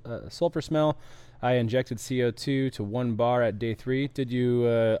sulfur smell. I injected CO2 to 1 bar at day 3. Did you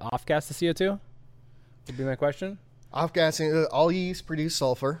off-gas the CO2? Would be my question. Off-gassing. All yeast produce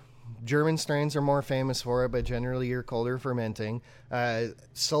sulfur. German strains are more famous for it, but generally you're colder fermenting.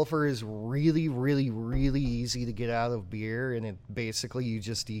 Sulfur is really, really, really easy to get out of beer, and it basically you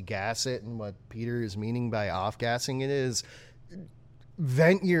just degas it. And what Peter is meaning by off-gassing it is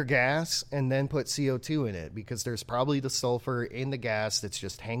vent your gas and then put CO2 in it, because there's probably the sulfur in the gas that's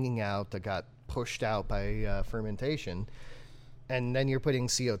just hanging out that got pushed out by fermentation. And then you're putting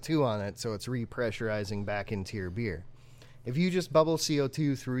CO2 on it, so it's repressurizing back into your beer. If you just bubble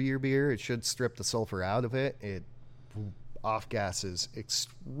CO2 through your beer, it should strip the sulfur out of it. It off gases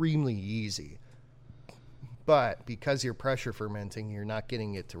extremely easy. But because you're pressure fermenting, you're not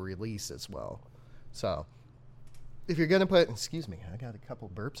getting it to release as well. So if you're going to put, excuse me, I got a couple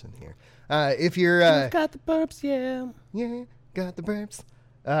burps in here. If you're... You've got the burps, yeah. Yeah, got the burps.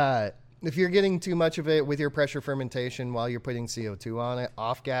 If you're getting too much of it with your pressure fermentation while you're putting CO2 on it,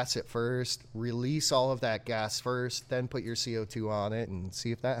 off gas it first, release all of that gas first, then put your CO2 on it and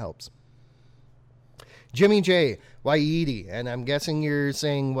see if that helps. Jimmy J, Waiiti, and I'm guessing you're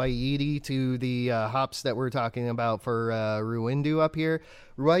saying Waiiti to the hops that we're talking about for Ruindu up here.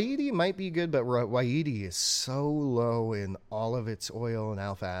 Waiiti might be good, but Waiiti is so low in all of its oil and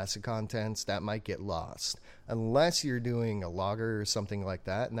alpha acid contents that might get lost. Unless you're doing a lager or something like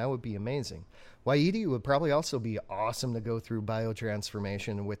that, and that would be amazing. Waiiti would probably also be awesome to go through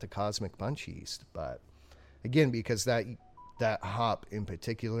biotransformation with the Cosmic Punch yeast, but again, because that hop in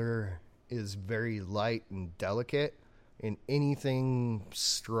particular is very light and delicate, and anything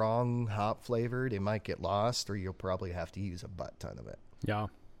strong hop flavored, it might get lost, or you'll probably have to use a butt ton of it. Yeah.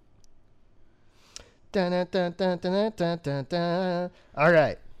 All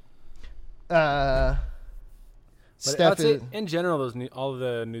right. But I'd say in general, all of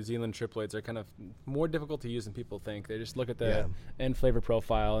the New Zealand triploids are kind of more difficult to use than people think. They just look at the end flavor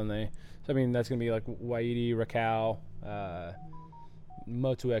profile, and so I mean, that's going to be like Waiiti, Rakau,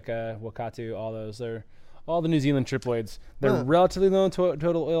 Motueka, Wakatu, all those. They're all the New Zealand triploids. They're relatively low in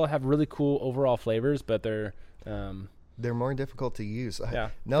total oil, have really cool overall flavors, but they're more difficult to use. Yeah,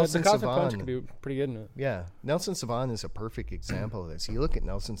 Nelson the Cosmic Sauvin Punch could be pretty good in it. Yeah, Nelson Sauvin is a perfect example of this. You look at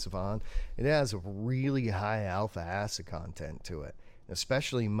Nelson Sauvin, it has a really high alpha acid content to it,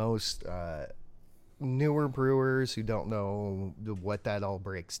 especially most newer brewers who don't know what that all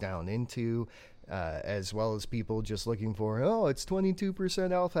breaks down into. As well as people just looking for, it's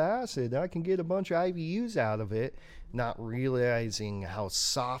 22% alpha acid, I can get a bunch of IBUs out of it, not realizing how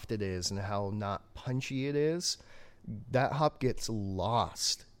soft it is and how not punchy it is. That hop gets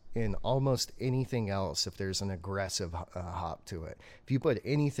lost in almost anything else if there's an aggressive hop to it. If you put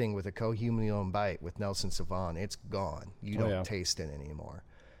anything with a cohumulone bite with Nelson Sauvin, it's gone. You don't taste it anymore.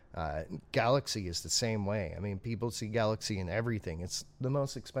 Galaxy is the same way. I mean, people see Galaxy in everything. It's the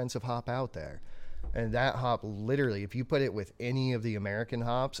most expensive hop out there. And that hop, literally, if you put it with any of the American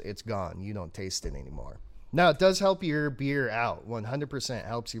hops, it's gone. You don't taste it anymore. Now, it does help your beer out. 100%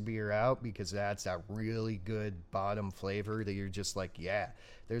 helps your beer out because that's that really good bottom flavor that you're just like, yeah,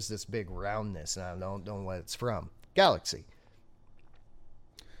 there's this big roundness, and I don't know what it's from. Galaxy.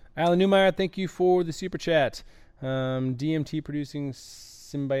 Alan Newmeyer, thank you for the super chat. DMT producing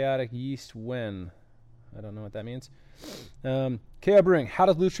symbiotic yeast when? I don't know what that means. KO Brewing, how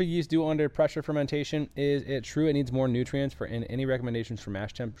does Lutra yeast do under pressure fermentation? Is it true it needs more nutrients? Any recommendations for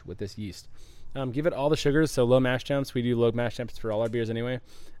mash temp with this yeast? Give it all the sugars, so low mash temps. We do low mash temps for all our beers anyway.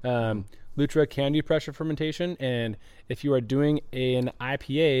 Lutra can do pressure fermentation, and if you are doing an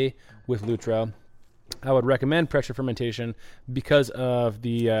IPA with Lutra, I would recommend pressure fermentation because of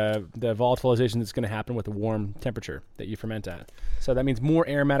the volatilization that's going to happen with a warm temperature that you ferment at. So that means more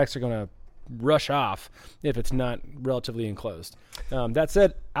aromatics are going to rush off if it's not relatively enclosed. That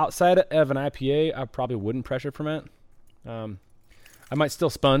said, outside of an IPA, I probably wouldn't pressure ferment. I might still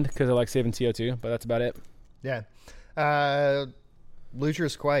spund because I like saving CO2, but that's about it. Yeah.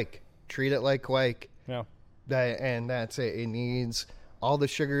 Lutra's Quake. Treat it like Quake. Yeah. And that's it. It needs all the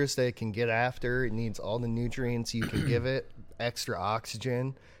sugars that it can get after. It needs all the nutrients you can give it, extra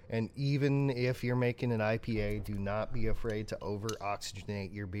oxygen. And even if you're making an IPA, do not be afraid to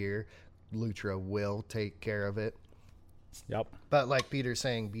over-oxygenate your beer. Lutra will take care of it. Yep. But like Peter's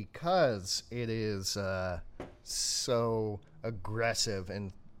saying, because it is so aggressive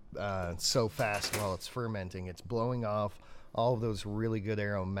and so fast while it's fermenting, it's blowing off all of those really good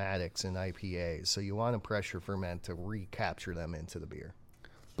aromatics in IPAs. So you want to pressure ferment to recapture them into the beer.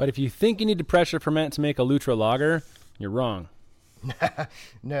 But if you think you need to pressure ferment to make a Lutra lager, you're wrong.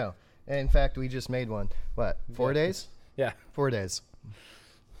 No. In fact, we just made one. What, 4 days? Yeah. 4 days.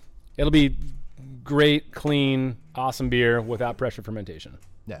 It'll be great, clean, awesome beer without pressure fermentation.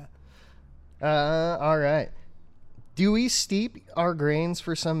 Yeah. All right. Do we steep our grains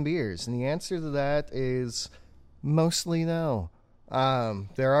for some beers? And the answer to that is mostly no.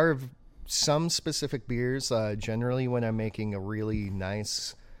 There are some specific beers, generally when I'm making a really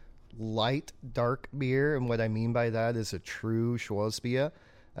nice, light, dark beer. And what I mean by that is a true Schwarzbier,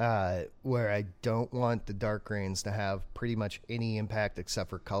 where I don't want the dark grains to have pretty much any impact except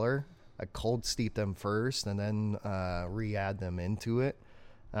for color. I cold steep them first and then re-add them into it.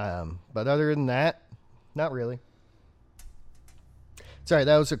 But other than that, not really. Sorry,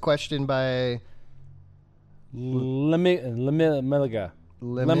 that was a question by Lemelega.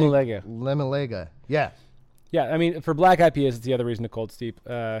 Lemelega. Yeah. Yeah, I mean, for black IPAs, it's the other reason to cold steep.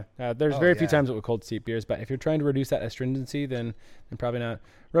 There's very few times with cold steep beers, but if you're trying to reduce that astringency, then probably not.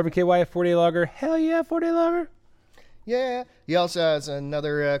 Reverend KY, 4-day lager. Hell yeah, 4-day lager. Yeah. He also has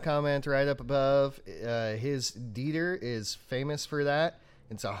another comment right up above. His Dieter is famous for that.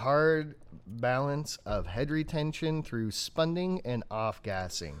 It's a hard balance of head retention through spunding and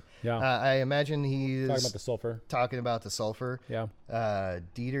off-gassing. Yeah. I imagine he's Talking about the sulfur. talking about the sulfur. Yeah.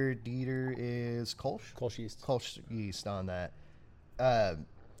 Dieter is Kolsch? Kolsch yeast. Kolsch yeast on that.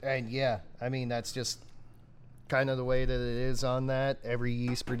 And yeah, I mean, that's just kind of the way that it is on that. Every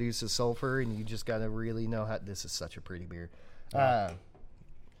yeast produces sulfur, and you just got to really know how. This is such a pretty beer.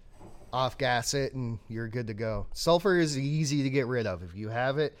 Off gas it, and you're good to go. Sulfur is easy to get rid of. If you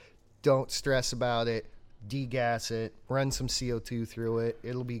have it, don't stress about it. Degas it. Run some CO2 through it.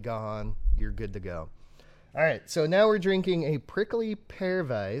 It'll be gone. You're good to go. All right, so now we're drinking a Prickly Pear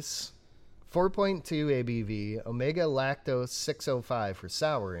Weiss, 4.2 ABV, Omega Lactose 605 for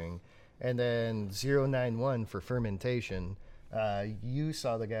souring, and then 091 for fermentation. You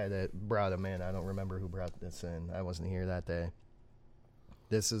saw the guy that brought them in. I don't remember who brought this in. I wasn't here that day.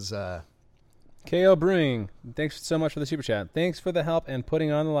 This is KO Brewing. Thanks so much for the super chat. Thanks for the help and putting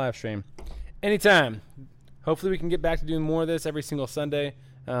on the live stream. Anytime. Hopefully we can get back to doing more of this every single Sunday.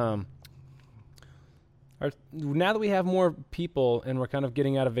 Now that we have more people and we're kind of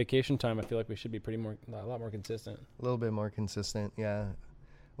getting out of vacation time, I feel like we should be a lot more consistent. a little bit more consistent. Yeah.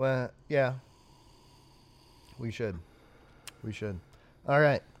 Well, yeah. We should. All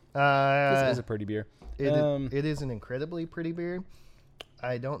right. This is a pretty beer. It is an incredibly pretty beer.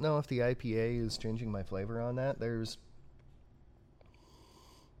 I don't know if the IPA is changing my flavor on that. There's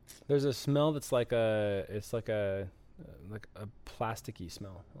a smell that's like a plasticky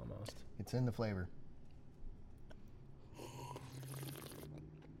smell almost. It's in the flavor.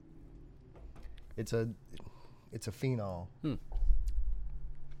 It's a phenol.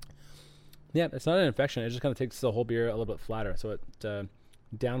 Yeah, it's not an infection. It just kind of takes the whole beer a little bit flatter, so it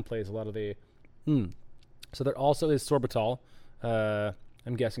downplays a lot of the. So there also is sorbitol.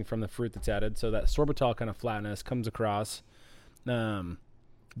 I'm guessing from the fruit that's added. So that sorbitol kind of flatness comes across.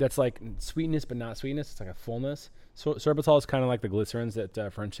 That's like sweetness, but not sweetness. It's like a fullness. So sorbitol is kind of like the glycerins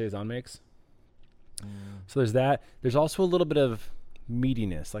that French Saison makes. So there's that. There's also a little bit of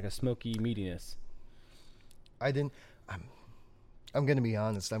meatiness, like a smoky meatiness. I'm going to be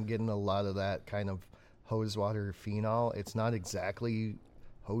honest. I'm getting a lot of that kind of hose water phenol. It's not exactly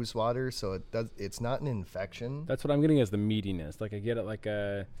hose water, so it's not an infection. That's what I'm getting as the meatiness. Like I get it like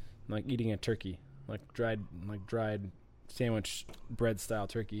eating a turkey, like dried sandwich bread style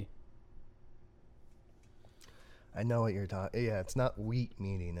turkey. I know what you're talking. Yeah, it's not wheat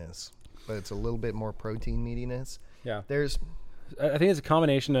meatiness, but it's a little bit more protein meatiness. Yeah. I think it's a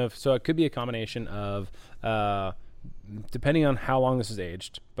combination of, so it could be a combination of, depending on how long this is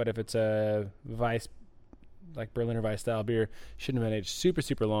aged, but if it's a Weiss, like Berliner Weiss style beer, shouldn't have been aged super,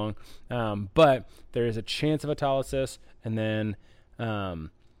 super long. But there is a chance of autolysis. And then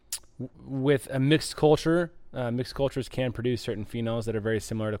with a mixed culture, mixed cultures can produce certain phenols that are very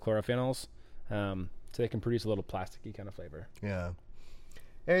similar to chlorophenols. So they can produce a little plasticky kind of flavor. Yeah.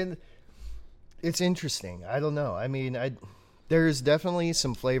 And it's interesting. I don't know. I mean, there's definitely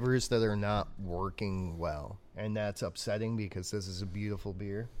some flavors that are not working well. And that's upsetting because this is a beautiful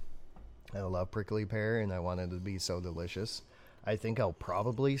beer. I love prickly pear, and I want it to be so delicious. I think I'll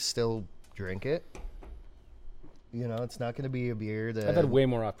probably still drink it. You know, it's not going to be a beer that... I've had way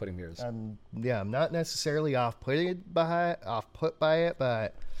more off-putting beers. I'm not necessarily off-put by it,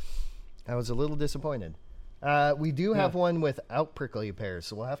 but I was a little disappointed. We do have one without prickly pear,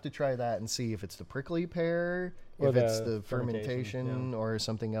 so we'll have to try that and see if it's the prickly pear, or if it's the fermentation or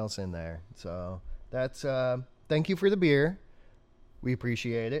something else in there. So that's... thank you for the beer. We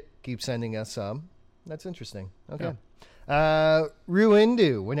appreciate it. Keep sending us some. That's interesting. Okay. Yeah.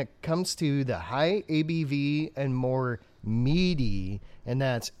 Ruindu, when it comes to the high ABV and more meaty, and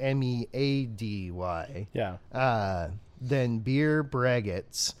that's MEADY. Yeah. Then beer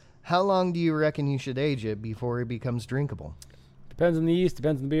braggots. How long do you reckon you should age it before it becomes drinkable? Depends on the yeast,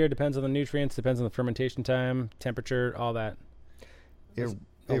 depends on the beer, depends on the nutrients, depends on the fermentation time, temperature, all that. It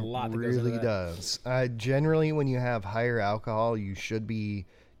really does. Generally, when you have higher alcohol, you should be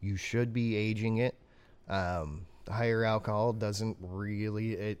aging it. Higher alcohol doesn't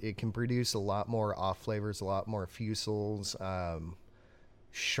really. It can produce a lot more off flavors, a lot more fusels,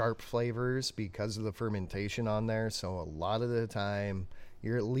 sharp flavors because of the fermentation on there. So a lot of the time,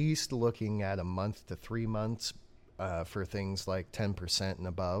 you're at least looking at a month to 3 months for things like 10% and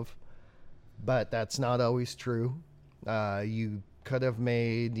above. but that's not always true. You could have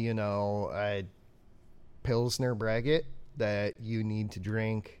made, a Pilsner Braggot that you need to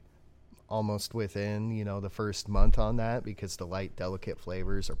drink almost within, the first month on that, because the light, delicate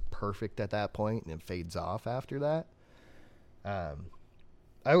flavors are perfect at that point and it fades off after that.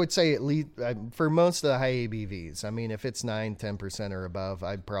 I would say at least for most of the high ABVs, I mean, if it's 9-10% or above,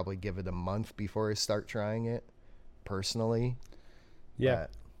 I'd probably give it a month before I start trying it personally. Yeah.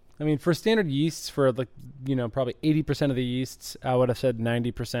 I mean, for standard yeasts, for probably 80% of the yeasts, I would have said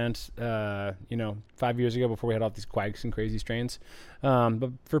 90%, 5 years ago before we had all these quags and crazy strains.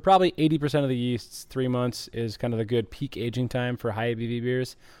 But for probably 80% of the yeasts, 3 months is kind of the good peak aging time for high ABV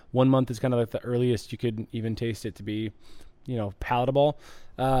beers. 1 month is kind of like the earliest you could even taste it to be, palatable.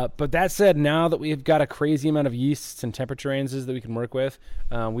 But that said, now that we've got a crazy amount of yeasts and temperature ranges that we can work with,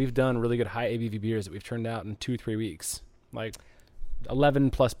 we've done really good high ABV beers that we've turned out in 2-3 weeks. Like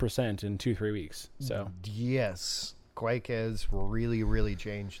 11+% in 2-3 weeks. So yes, Quake has really, really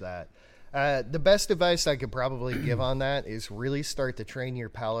changed that. The best advice I could probably give on that is really start to train your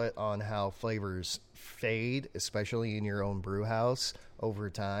palate on how flavors fade, especially in your own brew house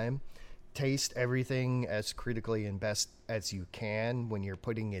over time. Taste everything as critically and best as you can when you're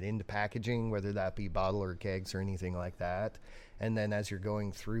putting it into packaging, whether that be bottle or kegs or anything like that. And then as you're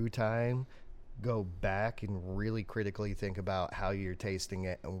going through time, go back and really critically think about how you're tasting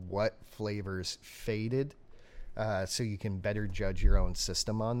it and what flavors faded, so you can better judge your own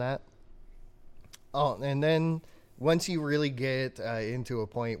system on that. Oh, and then once you really get into a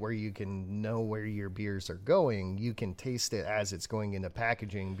point where you can know where your beers are going, you can taste it as it's going into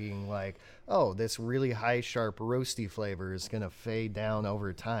packaging, being like, oh, this really high, sharp, roasty flavor is going to fade down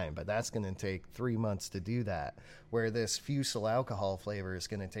over time, but that's going to take 3 months to do that, where this fusel alcohol flavor is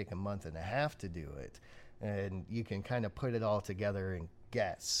going to take a month and a half to do it. And you can kind of put it all together and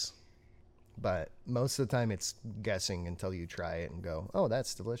guess. But most of the time it's guessing until you try it and go, oh,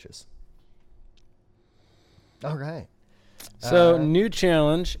 that's delicious. All right. So new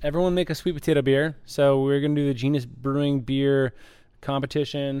challenge. Everyone make a sweet potato beer. So we're going to do the Genius Brewing beer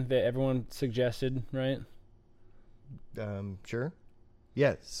competition that everyone suggested, right? Sure.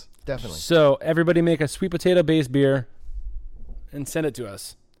 Yes, definitely. So everybody make a sweet potato based beer and send it to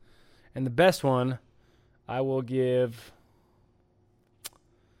us. And the best one I will give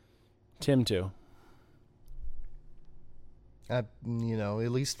Tim to. At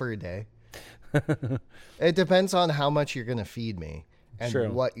least for a day. It depends on how much you're going to feed me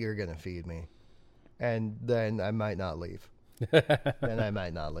and what you're going to feed me. And then I might not leave.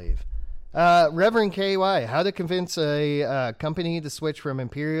 Reverend KY, how to convince a company to switch from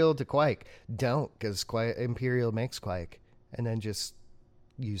Imperial to Quake? Don't, because Imperial makes Quake. And then just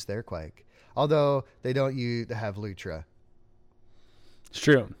use their Quake. Although they don't have Lutra. It's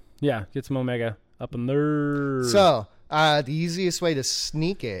true. Yeah, get some Omega up in there. So, the easiest way to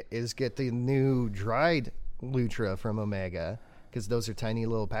sneak it is get the new dried Lutra from Omega, because those are tiny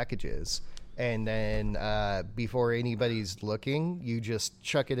little packages. And then before anybody's looking, you just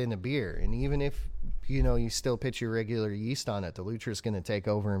chuck it in a beer. And even if, you still pitch your regular yeast on it, the Lutra is going to take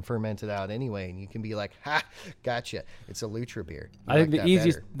over and ferment it out anyway. And you can be like, ha, gotcha. It's a Lutra beer. I think the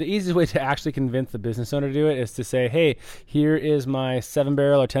easiest way to actually convince the business owner to do it is to say, hey, here is my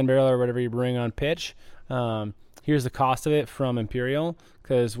 7-barrel or 10-barrel or whatever you bring on pitch. Here's the cost of it from Imperial,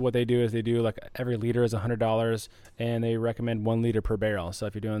 because what they do is they do like every liter is $100, and they recommend 1 liter per barrel. So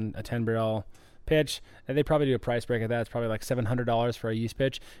if you're doing a 10-barrel pitch, and they probably do a price break of that. It's probably like $700 for a yeast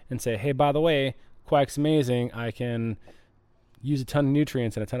pitch, and say, hey, by the way, Quack's amazing. I can use a ton of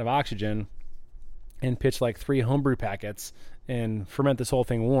nutrients and a ton of oxygen and pitch like 3 homebrew packets and ferment this whole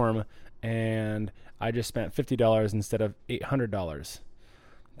thing warm, and I just spent $50 instead of $800.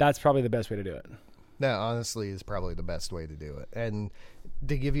 That's probably the best way to do it. That honestly is probably the best way to do it. And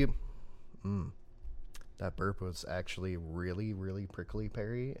to give you... that burp was actually really, really prickly,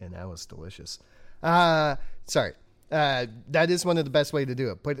 Perry, and that was delicious. Sorry. That is one of the best way to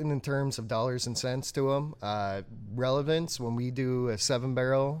do it. Put it in terms of dollars and cents to them. Relevance, when we do a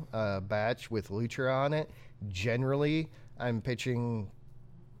 7-barrel batch with Lutra on it, generally I'm pitching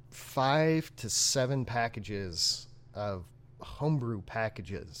 5 to 7 packages of homebrew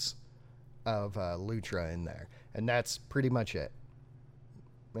packages of Lutra in there, and that's pretty much it.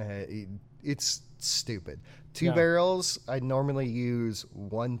 It's stupid. 2 barrels, I normally use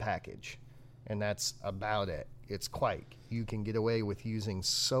 1 package, and that's about it. It's Quake. You can get away with using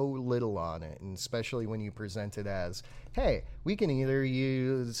so little on it, and especially when you present it as, hey, we can either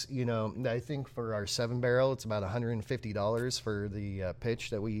use, I think for our 7-barrel, it's about $150 for the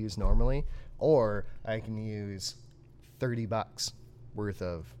pitch that we use normally, or I can use $30. worth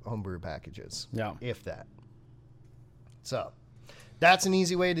of homebrew packages. Yeah. If that. So that's an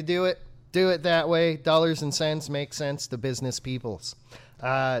easy way to do it. Do it that way. Dollars and cents make sense to business peoples.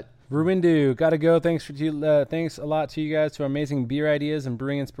 Ruindu, gotta go. Thanks a lot to you guys for amazing beer ideas and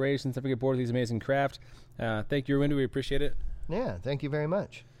brewing inspirations. Never get bored of these amazing craft. Thank you, Ruindu. We appreciate it. Yeah, thank you very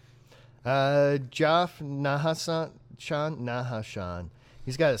much. Joff Nahashan.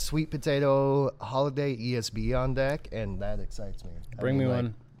 He's got a sweet potato holiday ESB on deck, and that excites me. Bring me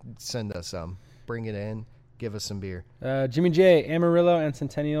one. Send us some. Bring it in. Give us some beer. Jimmy J, Amarillo and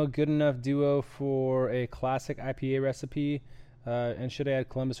Centennial, good enough duo for a classic IPA recipe. And should I add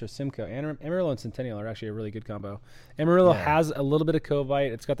Columbus or Simcoe? Amarillo and Centennial are actually a really good combo. Amarillo has a little bit of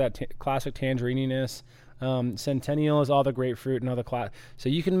Covite. It's got that classic tangerininess. Centennial is all the grapefruit and all the so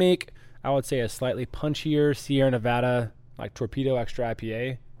you can make, I would say, a slightly punchier Sierra Nevada, like Torpedo Extra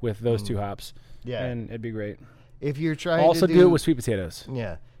IPA with those two hops. Yeah. And it'd be great. If you're trying also to do it with sweet potatoes.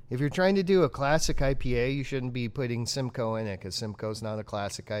 Yeah. If you're trying to do a classic IPA, you shouldn't be putting Simcoe in it because Simcoe's not a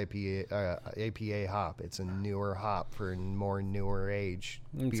classic IPA hop. It's a newer hop for more newer age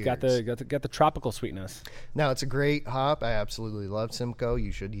beers. It's got the tropical sweetness. Now, it's a great hop. I absolutely love Simcoe.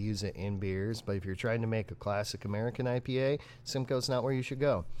 You should use it in beers. But if you're trying to make a classic American IPA, Simcoe's not where you should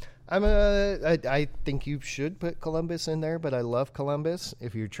go. I think you should put Columbus in there, but I love Columbus.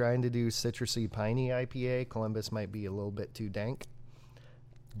 If you're trying to do citrusy, piney IPA, Columbus might be a little bit too dank.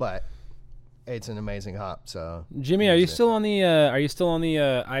 But it's an amazing hop. So Jimmy, are you still on the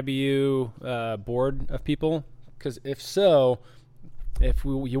IBU board of people? Because if so, if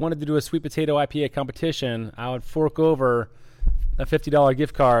you wanted to do a sweet potato IPA competition, I would fork over a $50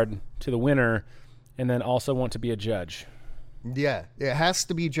 gift card to the winner, and then also want to be a judge. Yeah, it has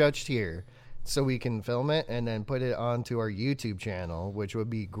to be judged here, so we can film it and then put it onto our YouTube channel, which would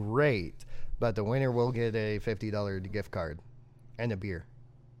be great. But the winner will get a $50 gift card and a beer.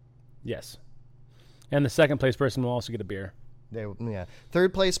 Yes. And the second place person will also get a beer. Yeah.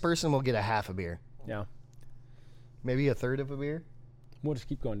 Third place person will get a half a beer. Yeah. Maybe a third of a beer. We'll just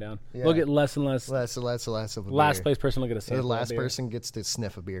keep going down. Yeah. We'll get less and less. Less of a beer. Last place person will get a sample. The last person gets to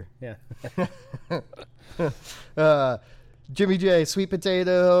sniff a beer. Yeah. Jimmy J, sweet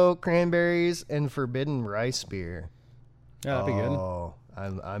potato, cranberries, and forbidden rice beer. Yeah, that'd be good. Oh,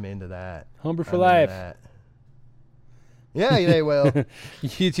 I'm into that. Homebrew for life. Yeah, they will.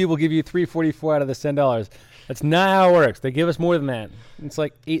 YouTube will give you $3.44 out of the $10. That's not how it works. They give us more than that. It's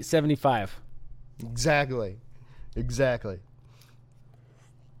like $8.75. Exactly.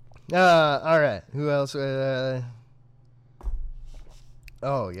 All right. Who else? Oh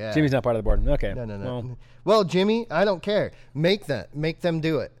yeah. Jimmy's not part of the board. Okay. No. Well, Jimmy, I don't care. Make them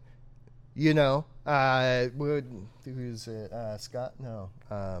do it. You know. Who's it? Scott? No.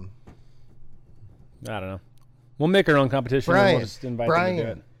 I don't know. We'll make our own competition. Brian. And we'll just invite them to do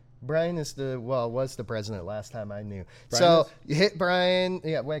it. Brian was the president last time I knew. Brian so is? you hit Brian.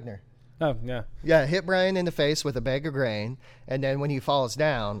 Yeah, Wagner. Oh, yeah. Yeah, hit Brian in the face with a bag of grain, and then when he falls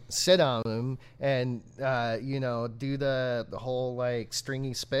down, sit on him and, do the whole, like,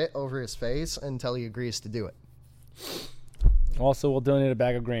 stringy spit over his face until he agrees to do it. Also, we'll donate a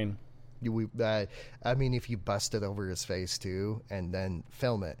bag of grain. If you bust it over his face, too, and then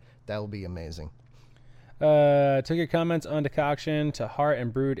film it, that will be amazing. Took your comments on decoction to heart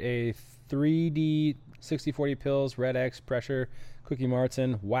and brewed a 3D 60/40 pills, Red X, pressure, Cookie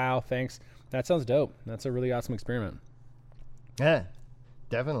Martin. Wow, thanks. That sounds dope. That's a really awesome experiment. Yeah,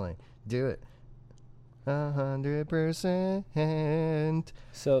 definitely. Do it. 100%.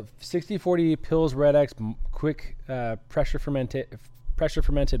 So 60/40 pills, Red X, quick pressure fermented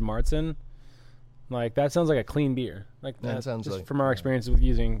Martin. Like, that sounds like a clean beer. Like, that sounds just like, from our experience with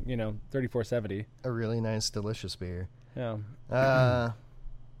using, 3470. A really nice, delicious beer. Yeah.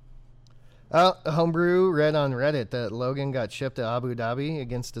 Homebrew read on Reddit that Logan got shipped to Abu Dhabi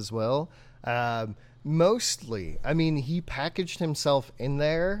against his will. Mostly. He packaged himself in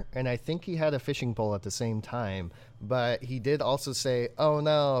there, and I think he had a fishing pole at the same time. But he did also say, "Oh,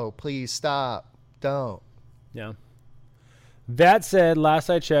 no, please stop. Don't." Yeah. That said, last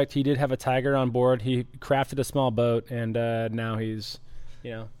I checked, he did have a Tiger on board. He crafted a small boat, and now he's,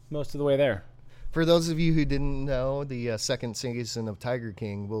 most of the way there. For those of you who didn't know, the second season of Tiger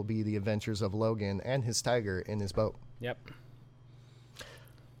King will be the adventures of Logan and his tiger in his boat. Yep.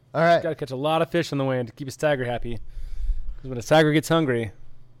 All right. He's got to catch a lot of fish on the way to keep his tiger happy. Because when his tiger gets hungry,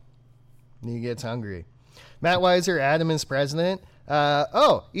 he gets hungry. Matt Weiser, Adam is president.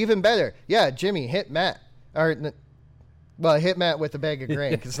 Even better. Yeah, Jimmy, hit Matt. Hit Matt with a bag of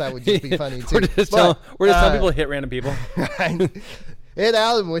grain, because that would just be funny, too. We're just telling people to hit random people. Hit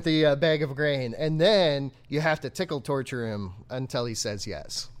Alan with the bag of grain, and then you have to tickle torture him until he says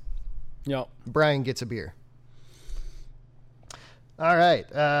yes. Yep. Brian gets a beer. All right.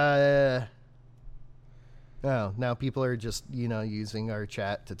 Now people are just, using our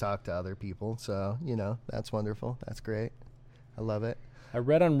chat to talk to other people. So, that's wonderful. That's great. I love it. I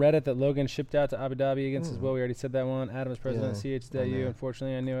read on Reddit that Logan shipped out to Abu Dhabi against his will. We already said that one. Adam is president of CHWU.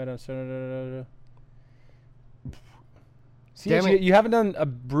 Unfortunately, I knew it. Damn it. You haven't done a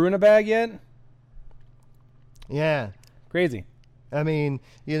brew in a bag yet? Yeah. Crazy. I mean,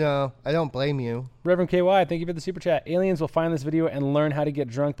 I don't blame you. Reverend KY, thank you for the super chat. Aliens will find this video and learn how to get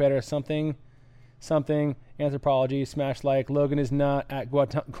drunk better. Something. Anthropology. Smash like. Logan is not at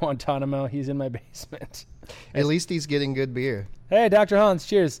Guantanamo. He's in my basement. At least he's getting good beer. Hey, Dr. Hans.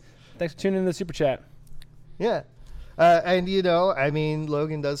 Cheers. Thanks for tuning in to the super chat. Yeah. And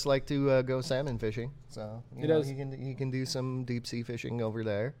Logan does like to go salmon fishing, so He does. He can do some deep sea fishing over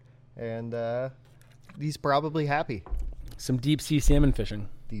there, and he's probably happy. Some deep sea salmon fishing.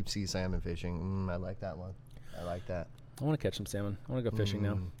 Deep sea salmon fishing. I like that one. I like that. I want to catch some salmon. I want to go fishing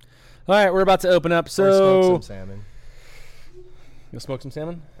now. All right, we're about to open up. Or So smoke some salmon. You'll smoke some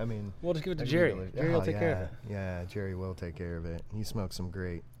salmon? I mean, We'll just give it to Jerry. Jerry will take care of it. Yeah, Jerry will take care of it. He smokes some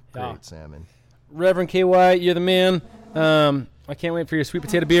great salmon. Reverend KY, you're the man. I can't wait for your sweet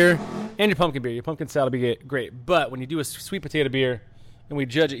potato beer and your pumpkin beer. Your pumpkin salad will be great. But when you do a sweet potato beer and we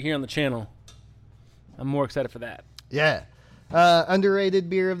judge it here on the channel, I'm more excited for that. Yeah. Underrated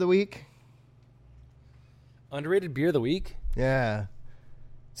beer of the week? Underrated beer of the week? Yeah.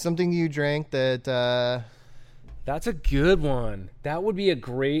 Something you drank that... That's a good one. That would be a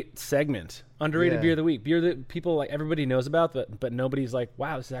great segment. Underrated beer of the week. Beer that people, like, everybody knows about, but nobody's like,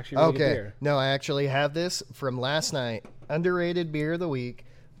 wow, this is actually a really good beer. No, I actually have this from last night. Underrated beer of the week.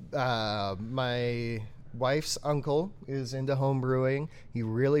 My wife's uncle is into home brewing. He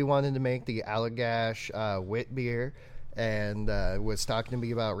really wanted to make the Allagash wit beer and was talking to me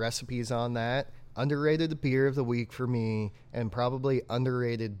about recipes on that. Underrated beer of the week for me, and probably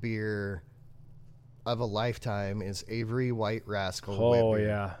underrated beer of a lifetime, is Avery White Rascal wit beer.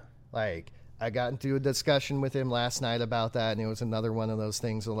 Yeah. Like, I got into a discussion with him last night about that, and it was another one of those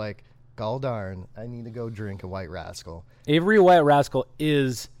things of like, gall darn, I need to go drink a White Rascal. Avery White Rascal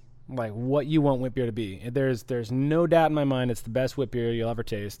is like what you want wit beer to be. There's no doubt in my mind it's the best wit beer you'll ever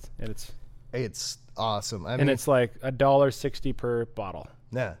taste, and It's awesome. I mean, and it's like $1.60 per bottle.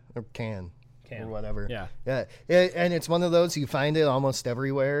 Yeah, or can or whatever. Yeah. And it's one of those, you find it almost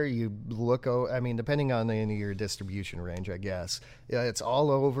everywhere. You look, depending on your distribution range, I guess. Yeah, it's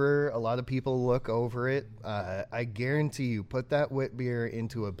all over. A lot of people look over it. I guarantee you, put that wit beer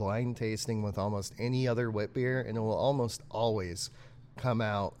into a blind tasting with almost any other wit beer, and it will almost always come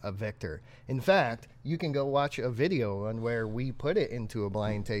out a victor. In fact, you can go watch a video on where we put it into a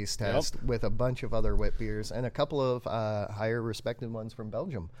blind taste test with a bunch of other wit beers and a couple of higher respected ones from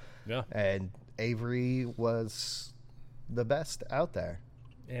Belgium. Yeah. And Avery was the best out there.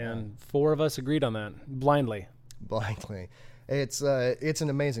 And 4 of us agreed on that blindly. It's an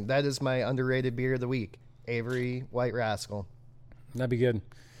amazing. That is my underrated beer of the week. Avery White Rascal. That'd be good.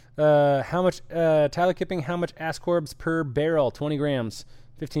 How much, Tyler Kipping, how much Ascorbs per barrel? 20 grams,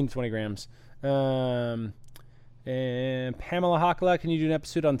 15 to 20 grams. And Pamela Hakala, can you do an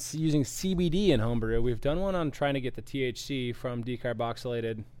episode on using CBD in homebrew? We've done one on trying to get the THC from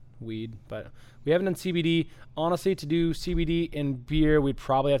decarboxylated weed, but we haven't done CBD. Honestly, to do CBD in beer, we'd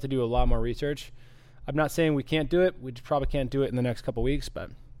probably have to do a lot more research. I'm not saying we can't do it. We probably can't do it in the next couple weeks,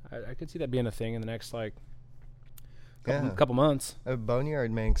 but I could see that being a thing in the next, couple months.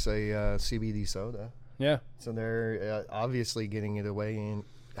 Boneyard makes a CBD soda. Yeah. So they're obviously getting it away and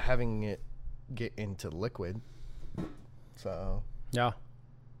having it get into liquid. So yeah,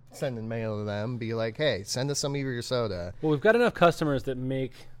 sending mail to them, be like, hey, send us some of your soda. Well, we've got enough customers that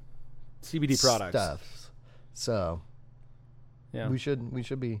make CBD products. Stuff. So yeah, we should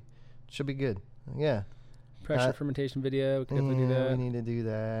be good. Yeah. Pressure fermentation video. We can definitely do that. We need to do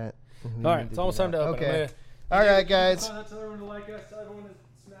that. All right, it's almost time to open. Okay. All right, guys. Tell everyone to like us. Tell everyone to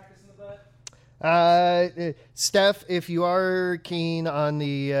smack us in the butt. Steph, if you are keen on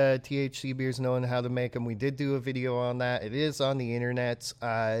the THC beers, knowing how to make them, we did do a video on that. It is on the internet.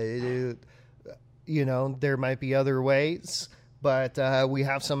 There might be other ways, but we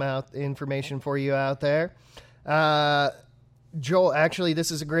have some information for you out there. Joel, actually, this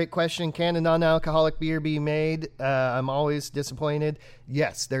is a great question. Can a non-alcoholic beer be made? I'm always disappointed.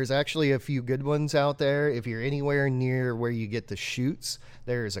 Yes, there's actually a few good ones out there. If you're anywhere near where you get the shoots,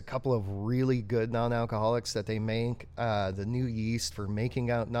 there's a couple of really good non-alcoholics that they make. The new yeast for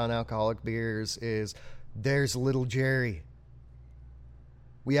making out non-alcoholic beers is There's Little Jerry.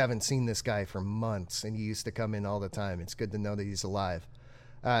 We haven't seen this guy for months, and he used to come in all the time. It's good to know that he's alive.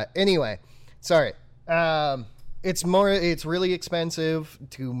 Anyway, sorry. It's really expensive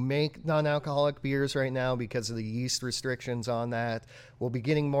to make non-alcoholic beers right now because of the yeast restrictions on that. We'll be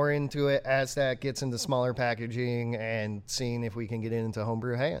getting more into it as that gets into smaller packaging and seeing if we can get it into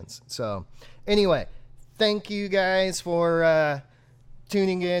homebrew hands. So anyway, thank you guys for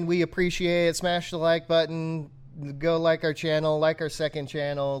tuning in. We appreciate it. Smash the like button. Go like our channel, like our second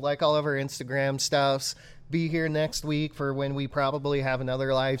channel, like all of our Instagram stuffs. Be here next week for when we probably have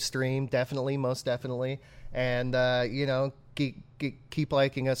another live stream. Definitely, most definitely. And, keep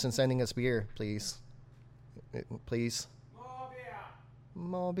liking us and sending us beer, please. Please. More beer.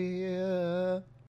 More beer.